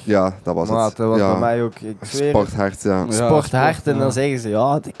hartslag? Ja, dat was het. Dat was bij mij ook, ik zweer. Sporthart, ja. Sporthart, en dan zeggen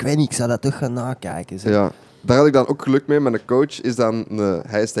ze, ik weet niet, ik zou dat toch gaan nakijken. Zeg. Ja, daar had ik dan ook geluk mee. Mijn coach is dan,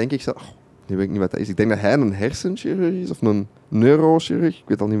 hij is denk ik, nu weet ik niet wat dat is. Ik denk dat hij een hersenchirurg is of een neurochirurg. Ik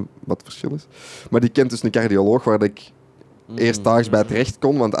weet al niet wat het verschil is. Maar die kent dus een cardioloog waar ik eerst daags bij terecht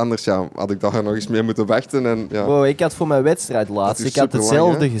kon, want anders had ik daar nog eens mee moeten wachten. En, Wow, ik had voor mijn wedstrijd laatst, ik had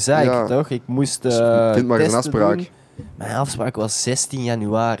hetzelfde gezegd, toch? Ik moest vind maar een afspraak. Doen. Mijn afspraak was 16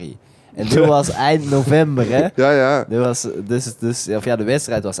 januari. En toen was eind november, hè? Ja. De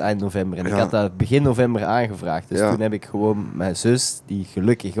wedstrijd was eind november. En ik had dat begin november aangevraagd. Dus toen heb ik gewoon mijn zus, die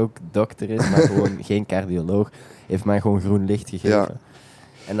gelukkig ook dokter is, maar gewoon geen cardioloog, heeft mij gewoon groen licht gegeven. Ja.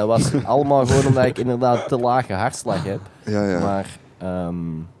 En dat was allemaal gewoon omdat ik inderdaad te lage hartslag heb. Ja. Maar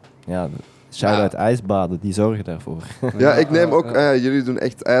shout-out ijsbaden, die zorgen daarvoor. Ja, ik neem ook... jullie doen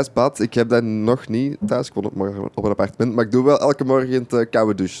echt ijsbad. Ik heb dat nog niet thuis. Ik woon op een appartement. Maar ik doe wel elke morgen in het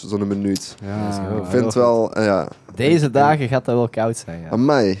koude douche. Zo'n minuut. Ja, ik vind het wel... Deze dagen gaat dat wel koud zijn. Ja.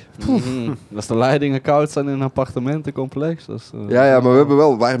 Amai. Als de leidingen koud zijn in een appartementencomplex. Dat is, maar we hebben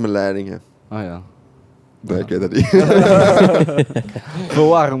wel warme leidingen. Ah ja. Nee, ik weet dat niet.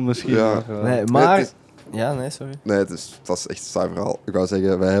 Verwarm misschien. Ja. Nee, maar... sorry. Nee, het was echt een saai verhaal. Ik wou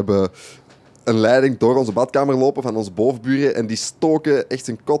zeggen, wij hebben een leiding door onze badkamer lopen van onze bovenburen en die stoken echt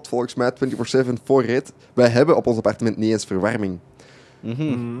een kot, volgens mij 24/7 voorreed. Wij hebben op ons appartement niet eens verwarming.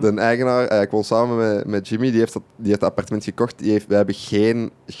 De eigenaar, ik woon samen met Jimmy, die heeft het appartement gekocht. Wij hebben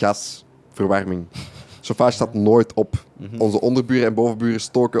geen gasverwarming. Chauffage staat nooit op. Onze onderburen en bovenburen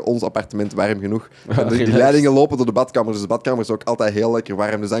stoken ons appartement warm genoeg. En die leidingen lopen door de badkamer, dus de badkamer is ook altijd heel lekker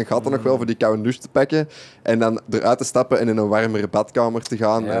warm. Dus dan gaat het nog wel voor die koude douche te pakken en dan eruit te stappen en in een warmere badkamer te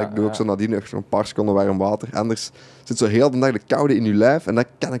gaan. En ik doe ook zo nadien nog zo'n paar seconden warm water. Anders zit zo heel de dag de koude in je lijf en dat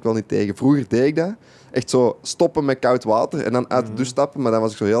kan ik wel niet tegen. Vroeger deed ik dat. Echt zo stoppen met koud water en dan uit de douche stappen, maar dan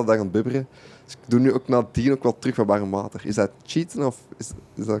was ik zo heel de dag aan het bibberen. Dus ik doe nu ook nadien ook wel terug van warm water. Is dat cheaten of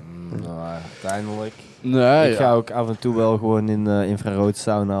is dat... Uiteindelijk. Nee, ik ga ook af en toe wel gewoon in infrarood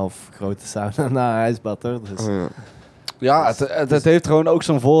sauna of grote sauna naar een ijsbad, hoor. Dus. Het heeft gewoon ook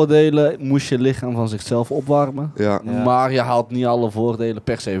zijn voordelen. Moest je lichaam van zichzelf opwarmen. Ja. Maar je haalt niet alle voordelen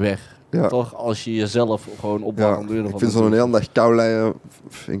per se weg. Ja. Toch? Als je jezelf gewoon opwarmt. Ja. Ik vind zo'n hele dag kou lijden,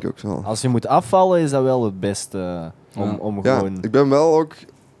 vind ik ook zo. Als je moet afvallen, is dat wel het beste om gewoon... Ik ben wel ook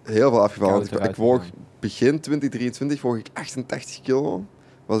heel veel afgevallen. Ik woog begin 2023 woog ik 88 kilo.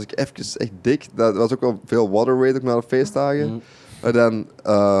 Was ik even echt dik. Dat was ook wel veel waterweight ook na de feestdagen. En dan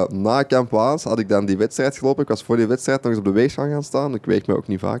na Kamp Waes had ik dan die wedstrijd gelopen. Ik was voor die wedstrijd nog eens op de weegschaal gaan staan. Ik weeg me ook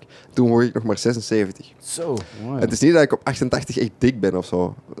niet vaak. Toen woog ik nog maar 76. Zo. Mooi. Het is niet dat ik op 88 echt dik ben of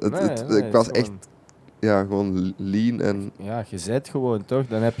zo. Ik was echt gewoon lean en... Ja, gezet gewoon, toch?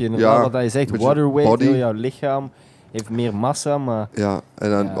 Dan heb je inderdaad wat je zegt, waterweight, heel jouw lichaam heeft meer massa, maar... Ja, en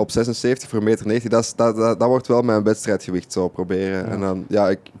dan op 76 voor 1,90 meter, dat wordt wel mijn wedstrijdgewicht zo proberen. Ja. En dan,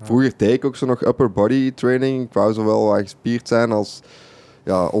 vroeger deed ik ook zo nog upper body training. Ik wou zo wel wat gespierd zijn als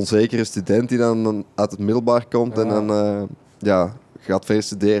onzekere student die dan uit het middelbaar komt. Ja. En dan gaat verder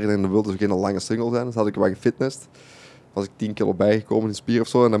studeren en dan wilde ze geen lange single zijn. Dus had ik wat gefitnessd. Was ik 10 kilo bijgekomen in spier of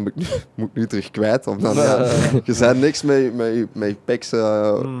zo en dan moet ik nu terug kwijt. Omdat, je zei niks met pecs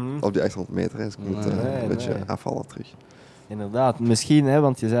op die 800 meter. Dus ik moet een beetje afvallen terug. Inderdaad, misschien, hè,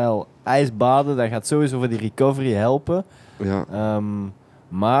 want je zei al, ijsbaden, dat gaat sowieso voor die recovery helpen. Ja.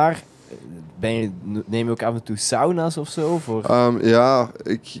 Maar neem je ook af en toe sauna's of zo?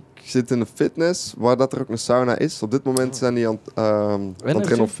 Ik zit in een fitness waar dat er ook een sauna is. Op dit moment zijn die aan het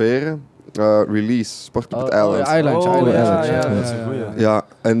renoveren. Release, sportclub het Eiland. Ja,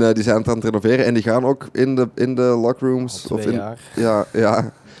 en die zijn aan het renoveren en die gaan ook in de lockrooms. Al 2 jaar.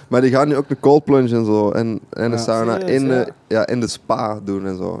 Ja. Maar die gaan nu ook de cold plunge en zo. En de sauna in de spa doen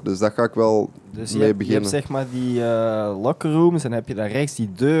en zo. Dus daar ga ik wel dus mee beginnen. Je hebt zeg maar die locker rooms en dan heb je daar rechts die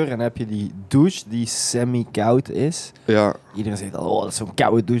deur en dan heb je die douche die semi-koud is. Ja. Iedereen zegt al, dat is zo'n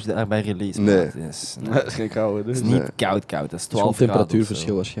koude douche daar bij release. Nee. Het is geen koude douche. Het is niet koud, dat is 12 graden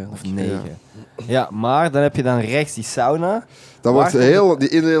temperatuurverschil waarschijnlijk. Of 9. Ja, maar dan heb je dan rechts die sauna. Dan wordt die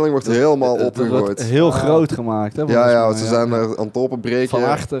indeling wordt helemaal opgegooid. Wordt heel groot gemaakt. Hè, ja, ze zijn er aan het openbreken. Van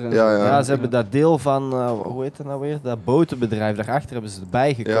achter. Ja, ze hebben dat deel van, hoe heet dat nou weer? Dat botenbedrijf, daarachter hebben ze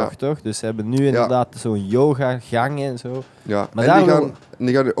erbij gekocht, toch? Dus ze hebben nu inderdaad zo'n yoga gang en zo. Ja, maar en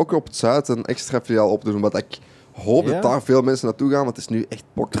die gaan ook op het zuid een extra filiaal opdoen. Want ik hoop dat daar veel mensen naartoe gaan, want het is nu echt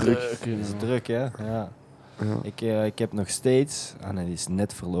pokdruk. Het is druk, hè? Ja. Ik heb nog steeds... nee, die is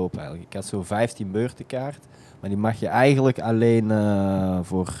net verlopen eigenlijk. Ik had zo'n 15 beurtenkaart. Maar die mag je eigenlijk alleen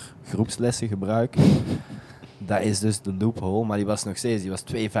voor groepslessen gebruiken. Dat is dus de loophole. Maar die was nog steeds... Die was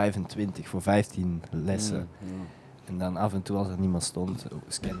 2,25 voor 15 lessen. En dan af en toe als er niemand stond,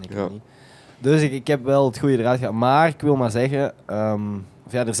 scande ik het niet. Dus ik heb wel het goede eruit gehad. Maar ik wil maar zeggen...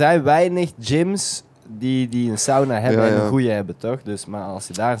 er zijn weinig gyms... Die een sauna hebben en een goede hebben, toch? Dus, maar als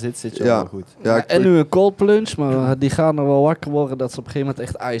je daar zit, zit je wel goed. Ja, en nu een cold plunge, maar die gaan er wel wakker worden dat ze op een gegeven moment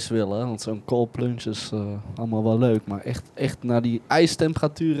echt ijs willen. Want zo'n cold plunge is allemaal wel leuk, maar echt naar die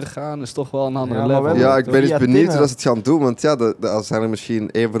ijstemperaturen gaan is toch wel een andere level. Ja, ik ben eens benieuwd hoe ze het gaan doen, want er zijn er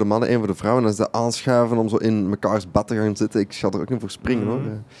misschien één voor de mannen, één voor de vrouwen. En als ze aanschuiven om zo in mekaars bad te gaan zitten, ik ga er ook niet voor springen, hoor.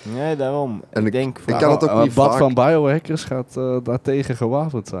 Nee, daarom. En ik kan het ook niet bad vaak. van biohackers gaat daartegen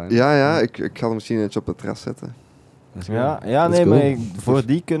gewapend zijn. Ja, ik ga er misschien eentje op het terras zetten. Maar voor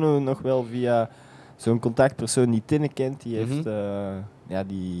die kunnen we nog wel via zo'n contactpersoon die Tinne kent, die heeft,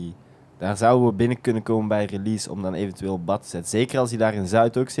 daar zouden we binnen kunnen komen bij release om dan eventueel op bad te zetten. Zeker als die daar in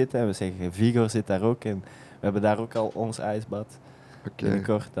Zuid ook zit, en we zeggen Vigor zit daar ook en we hebben daar ook al ons ijsbad.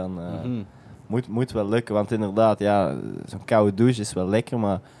 Binnenkort dan moet wel lukken, want inderdaad, zo'n koude douche is wel lekker,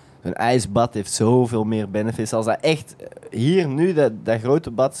 maar een ijsbad heeft zoveel meer benefits. Als dat echt hier nu, dat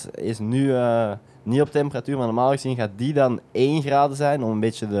grote bad is nu niet op temperatuur, maar normaal gezien gaat die dan 1 graden zijn om een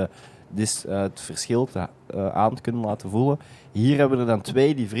beetje het verschil aan te kunnen laten voelen. Hier hebben we er dan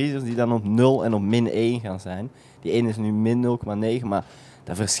 2, die vriezers, die dan op 0 en op -1 gaan zijn. Die ene is nu -0,9, maar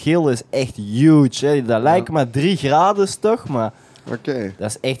dat verschil is echt huge. Hè. Dat lijken maar 3 graden toch, maar dat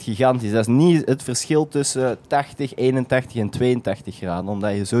is echt gigantisch. Dat is niet het verschil tussen 80, 81 en 82 graden,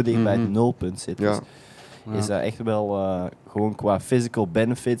 omdat je zo dicht bij het nulpunt zit. Dus is dat echt wel gewoon qua physical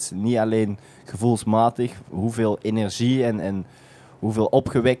benefits, niet alleen gevoelsmatig, hoeveel energie en hoeveel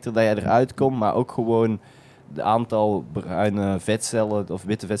opgewekter dat je eruit komt, maar ook gewoon het aantal bruine vetcellen of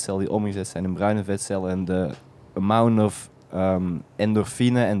witte vetcellen die omgezet zijn in bruine vetcellen en de amount of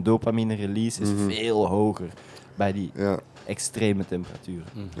endorfine en dopamine release is veel hoger bij die extreme temperaturen.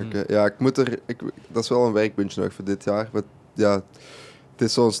 Dat is wel een werkpuntje nog voor dit jaar. Maar, het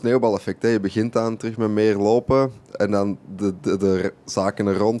is zo'n sneeuwbaleffect. Hè. Je begint dan terug met meer lopen en dan de zaken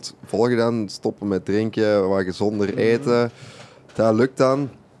er rond volgen dan. Stoppen met drinken, wat gezonder eten. Dat lukt dan. En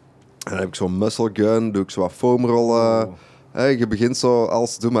dan heb ik zo'n muscle gun, doe ik zo wat foamrollen. Je begint zo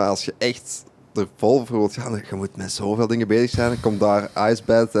alles te doen, maar als je echt er vol voor wilt gaan, je moet met zoveel dingen bezig zijn. Dan komt daar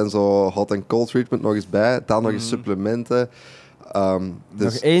icebed en zo hot and cold treatment nog eens bij. Dan nog eens supplementen.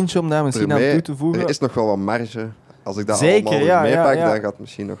 Dus nog eentje om daar misschien aan toe te voegen. Er is nog wel wat marge. Als ik dat allemaal meepak, dan gaat het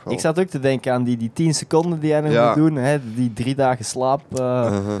misschien nog wel. Ik zat ook te denken aan die 10 seconden die jij nog moet doen. Hè, die 3 dagen slaap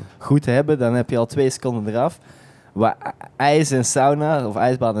goed hebben. Dan heb je al 2 seconden eraf. Ijs en sauna, of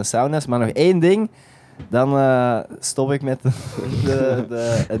ijsbad en sauna's. Maar nog 1 ding. Dan stop ik met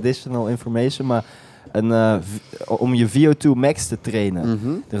de additional information. Maar om je VO2 max te trainen.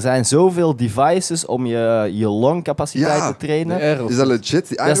 Er zijn zoveel devices om je longcapaciteit te trainen. Is dat legit,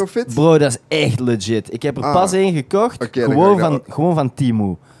 die Aerofit? Bro, dat is echt legit. Ik heb er pas één gekocht. Gewoon van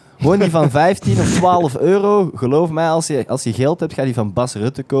Temu. Gewoon die van 15 of 12 euro. Geloof mij, als je geld hebt, ga die van Bas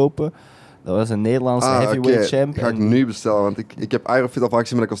Rutte kopen. Dat was een Nederlandse heavyweight champ. Ga ik nu bestellen, want ik heb Aerofit al vaak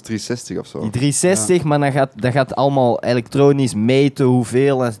gezien, maar dat kost 360 of zo. Die 360, maar dan gaat allemaal elektronisch meten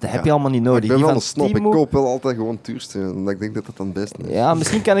hoeveel. En dat heb je allemaal niet nodig. Ik ben die wel van een snop, Timo, ik koop wel altijd gewoon duurste. Omdat ik denk dat dat dan best is. Ja,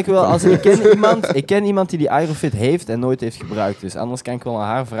 misschien kan ik wel... Ik ken iemand die Aerofit heeft en nooit heeft gebruikt. Dus anders kan ik wel aan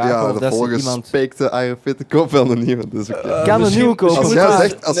haar vragen of dat ze iemand... speekte Aerofit, ik koop wel nog niet. Dus kan een nieuwe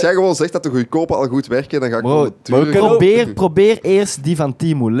kopen. Als jij gewoon zegt dat de goedkope al goed werken, dan ga ik gewoon de probeer eerst die van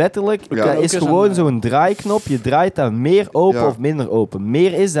Timo. Letterlijk, dat is gewoon zo'n draaiknop. Je draait dan meer open of minder open.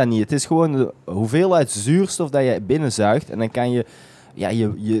 Meer is dat niet. Het is gewoon de hoeveelheid zuurstof dat je binnenzuigt. En dan kan je...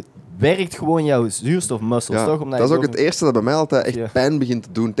 Je werkt gewoon jouw zuurstofmussels, toch? Omdat dat is ook het eerste dat bij mij altijd echt pijn begint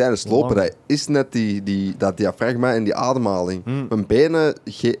te doen tijdens lopen. Dat is net dat diafragma en die ademhaling. Mijn benen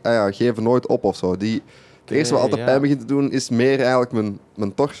geven nooit op of zo. Het eerste wat altijd pijn begint te doen, is meer eigenlijk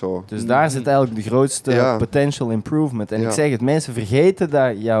mijn torso. Dus daar zit eigenlijk de grootste potential improvement. En ik zeg het, mensen vergeten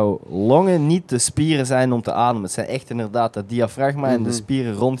dat jouw longen niet de spieren zijn om te ademen. Het zijn echt inderdaad dat diafragma en de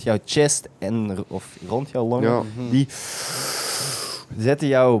spieren rond jouw chest of rond jouw longen. Die zetten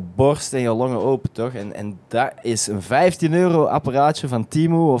jouw borst en jouw longen open, toch? En dat is een €15 apparaatje van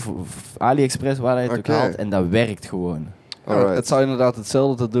Temu of AliExpress, waar hij het ook haalt. En dat werkt gewoon. Het zou inderdaad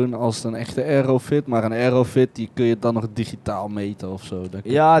hetzelfde te doen als een echte Aerofit, maar een Aerofit die kun je dan nog digitaal meten of zo.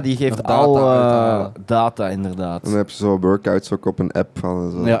 Ja, die geeft al data inderdaad. En dan heb je zo workouts ook op een app van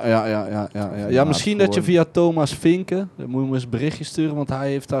en zo. Ja, misschien dat je via Thomas Vinken, dan moet je hem eens een berichtje sturen, want hij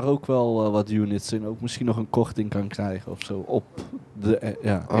heeft daar ook wel wat units in. Ook misschien nog een korting kan krijgen of zo op de...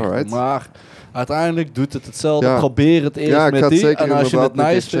 Maar uiteindelijk doet het hetzelfde. Probeer het eerst met die en als je het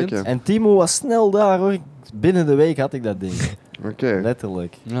nice vindt. En Timo was snel daar hoor. Binnen de week had ik dat ding.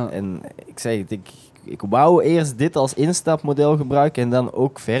 Letterlijk. Ja. En ik zei het, ik wou eerst dit als instapmodel gebruiken en dan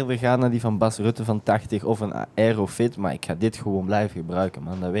ook verder gaan naar die van Bas Rutte van 80 of een Aerofit. Maar ik ga dit gewoon blijven gebruiken,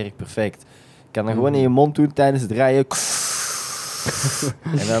 man. Dat werkt perfect. Ik kan dat gewoon in je mond doen tijdens het rijden.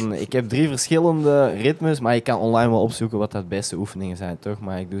 En dan, ik heb 3 verschillende ritmes, maar je kan online wel opzoeken wat dat beste oefeningen zijn, toch?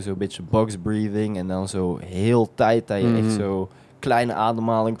 Maar ik doe zo'n beetje box breathing en dan zo heel tight dat je echt zo... kleine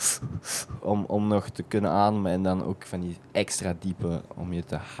ademhaling om nog te kunnen ademen en dan ook van die extra diepe om je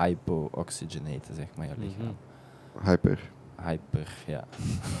te hypo-oxygenaten, zeg maar, je lichaam. Hyper, ja.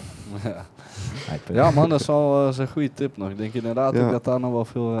 Hyper. Ja man, dat is wel een goede tip nog. Ik denk inderdaad ook dat daar nog wel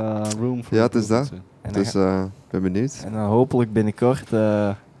veel room voor is. Ja, het is dat. Dus ben benieuwd. En dan hopelijk binnenkort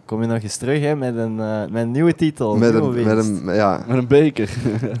kom je nog eens terug hè, met een nieuwe titel. Met een beker.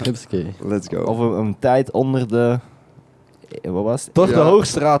 Let's go. Of een tijd onder de... Wat was het? Toch de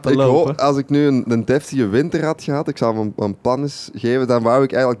Hoogstraat te lopen. Als ik nu een deftige winter had gehad, ik zou hem een plan eens geven, dan wou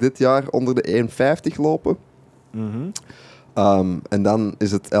ik eigenlijk dit jaar onder de 1,50 lopen. En dan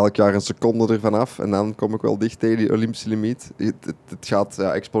is het elk jaar een seconde ervan af en dan kom ik wel dicht tegen die Olympische limiet. Het gaat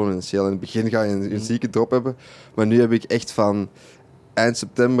exponentieel. In het begin ga je een zieke drop hebben, maar nu heb ik echt van eind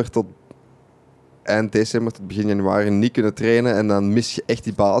september tot eind december tot begin januari niet kunnen trainen en dan mis je echt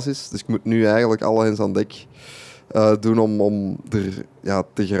die basis. Dus ik moet nu eigenlijk alle hens aan dek doen om er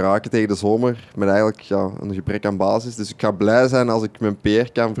te geraken tegen de zomer. Met eigenlijk een gebrek aan basis. Dus ik ga blij zijn als ik mijn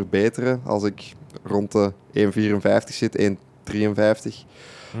PR kan verbeteren. Als ik rond de 1,54 zit, 1,53.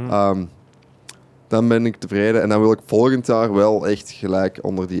 Dan ben ik tevreden. En dan wil ik volgend jaar wel echt gelijk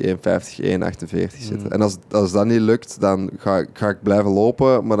onder die 1,50, 1,48 zitten. En als dat niet lukt, dan ga ik blijven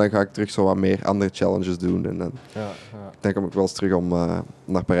lopen. Maar dan ga ik terug zo wat meer andere challenges doen. En dan kom ik wel eens terug om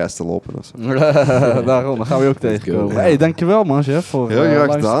naar Parijs te lopen. Of zo. Daarom, dan gaan we ook tegenkomen. Hey, dankjewel man, Jef, voor heel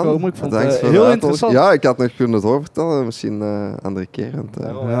graag gedaan. Ik vond het heel interessant. Ja, ik had nog kunnen doorvertellen. Misschien andere keer.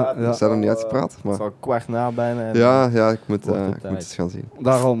 We zijn nog niet uitgepraat. Maar... Het is al 15:15 bijna. Ik moet eens gaan zien.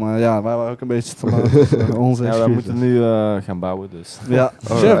 Daarom, wij waren ook een beetje te laat. We moeten nu gaan bouwen. Dus. Ja.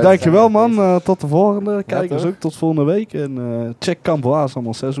 Jef, dankjewel man. Tot de volgende. Kijkers ook tot volgende week. En check Kamp Waes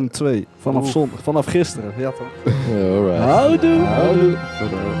allemaal seizoen 2. Vanaf gisteren. Ja toch? Alright. Houdoe.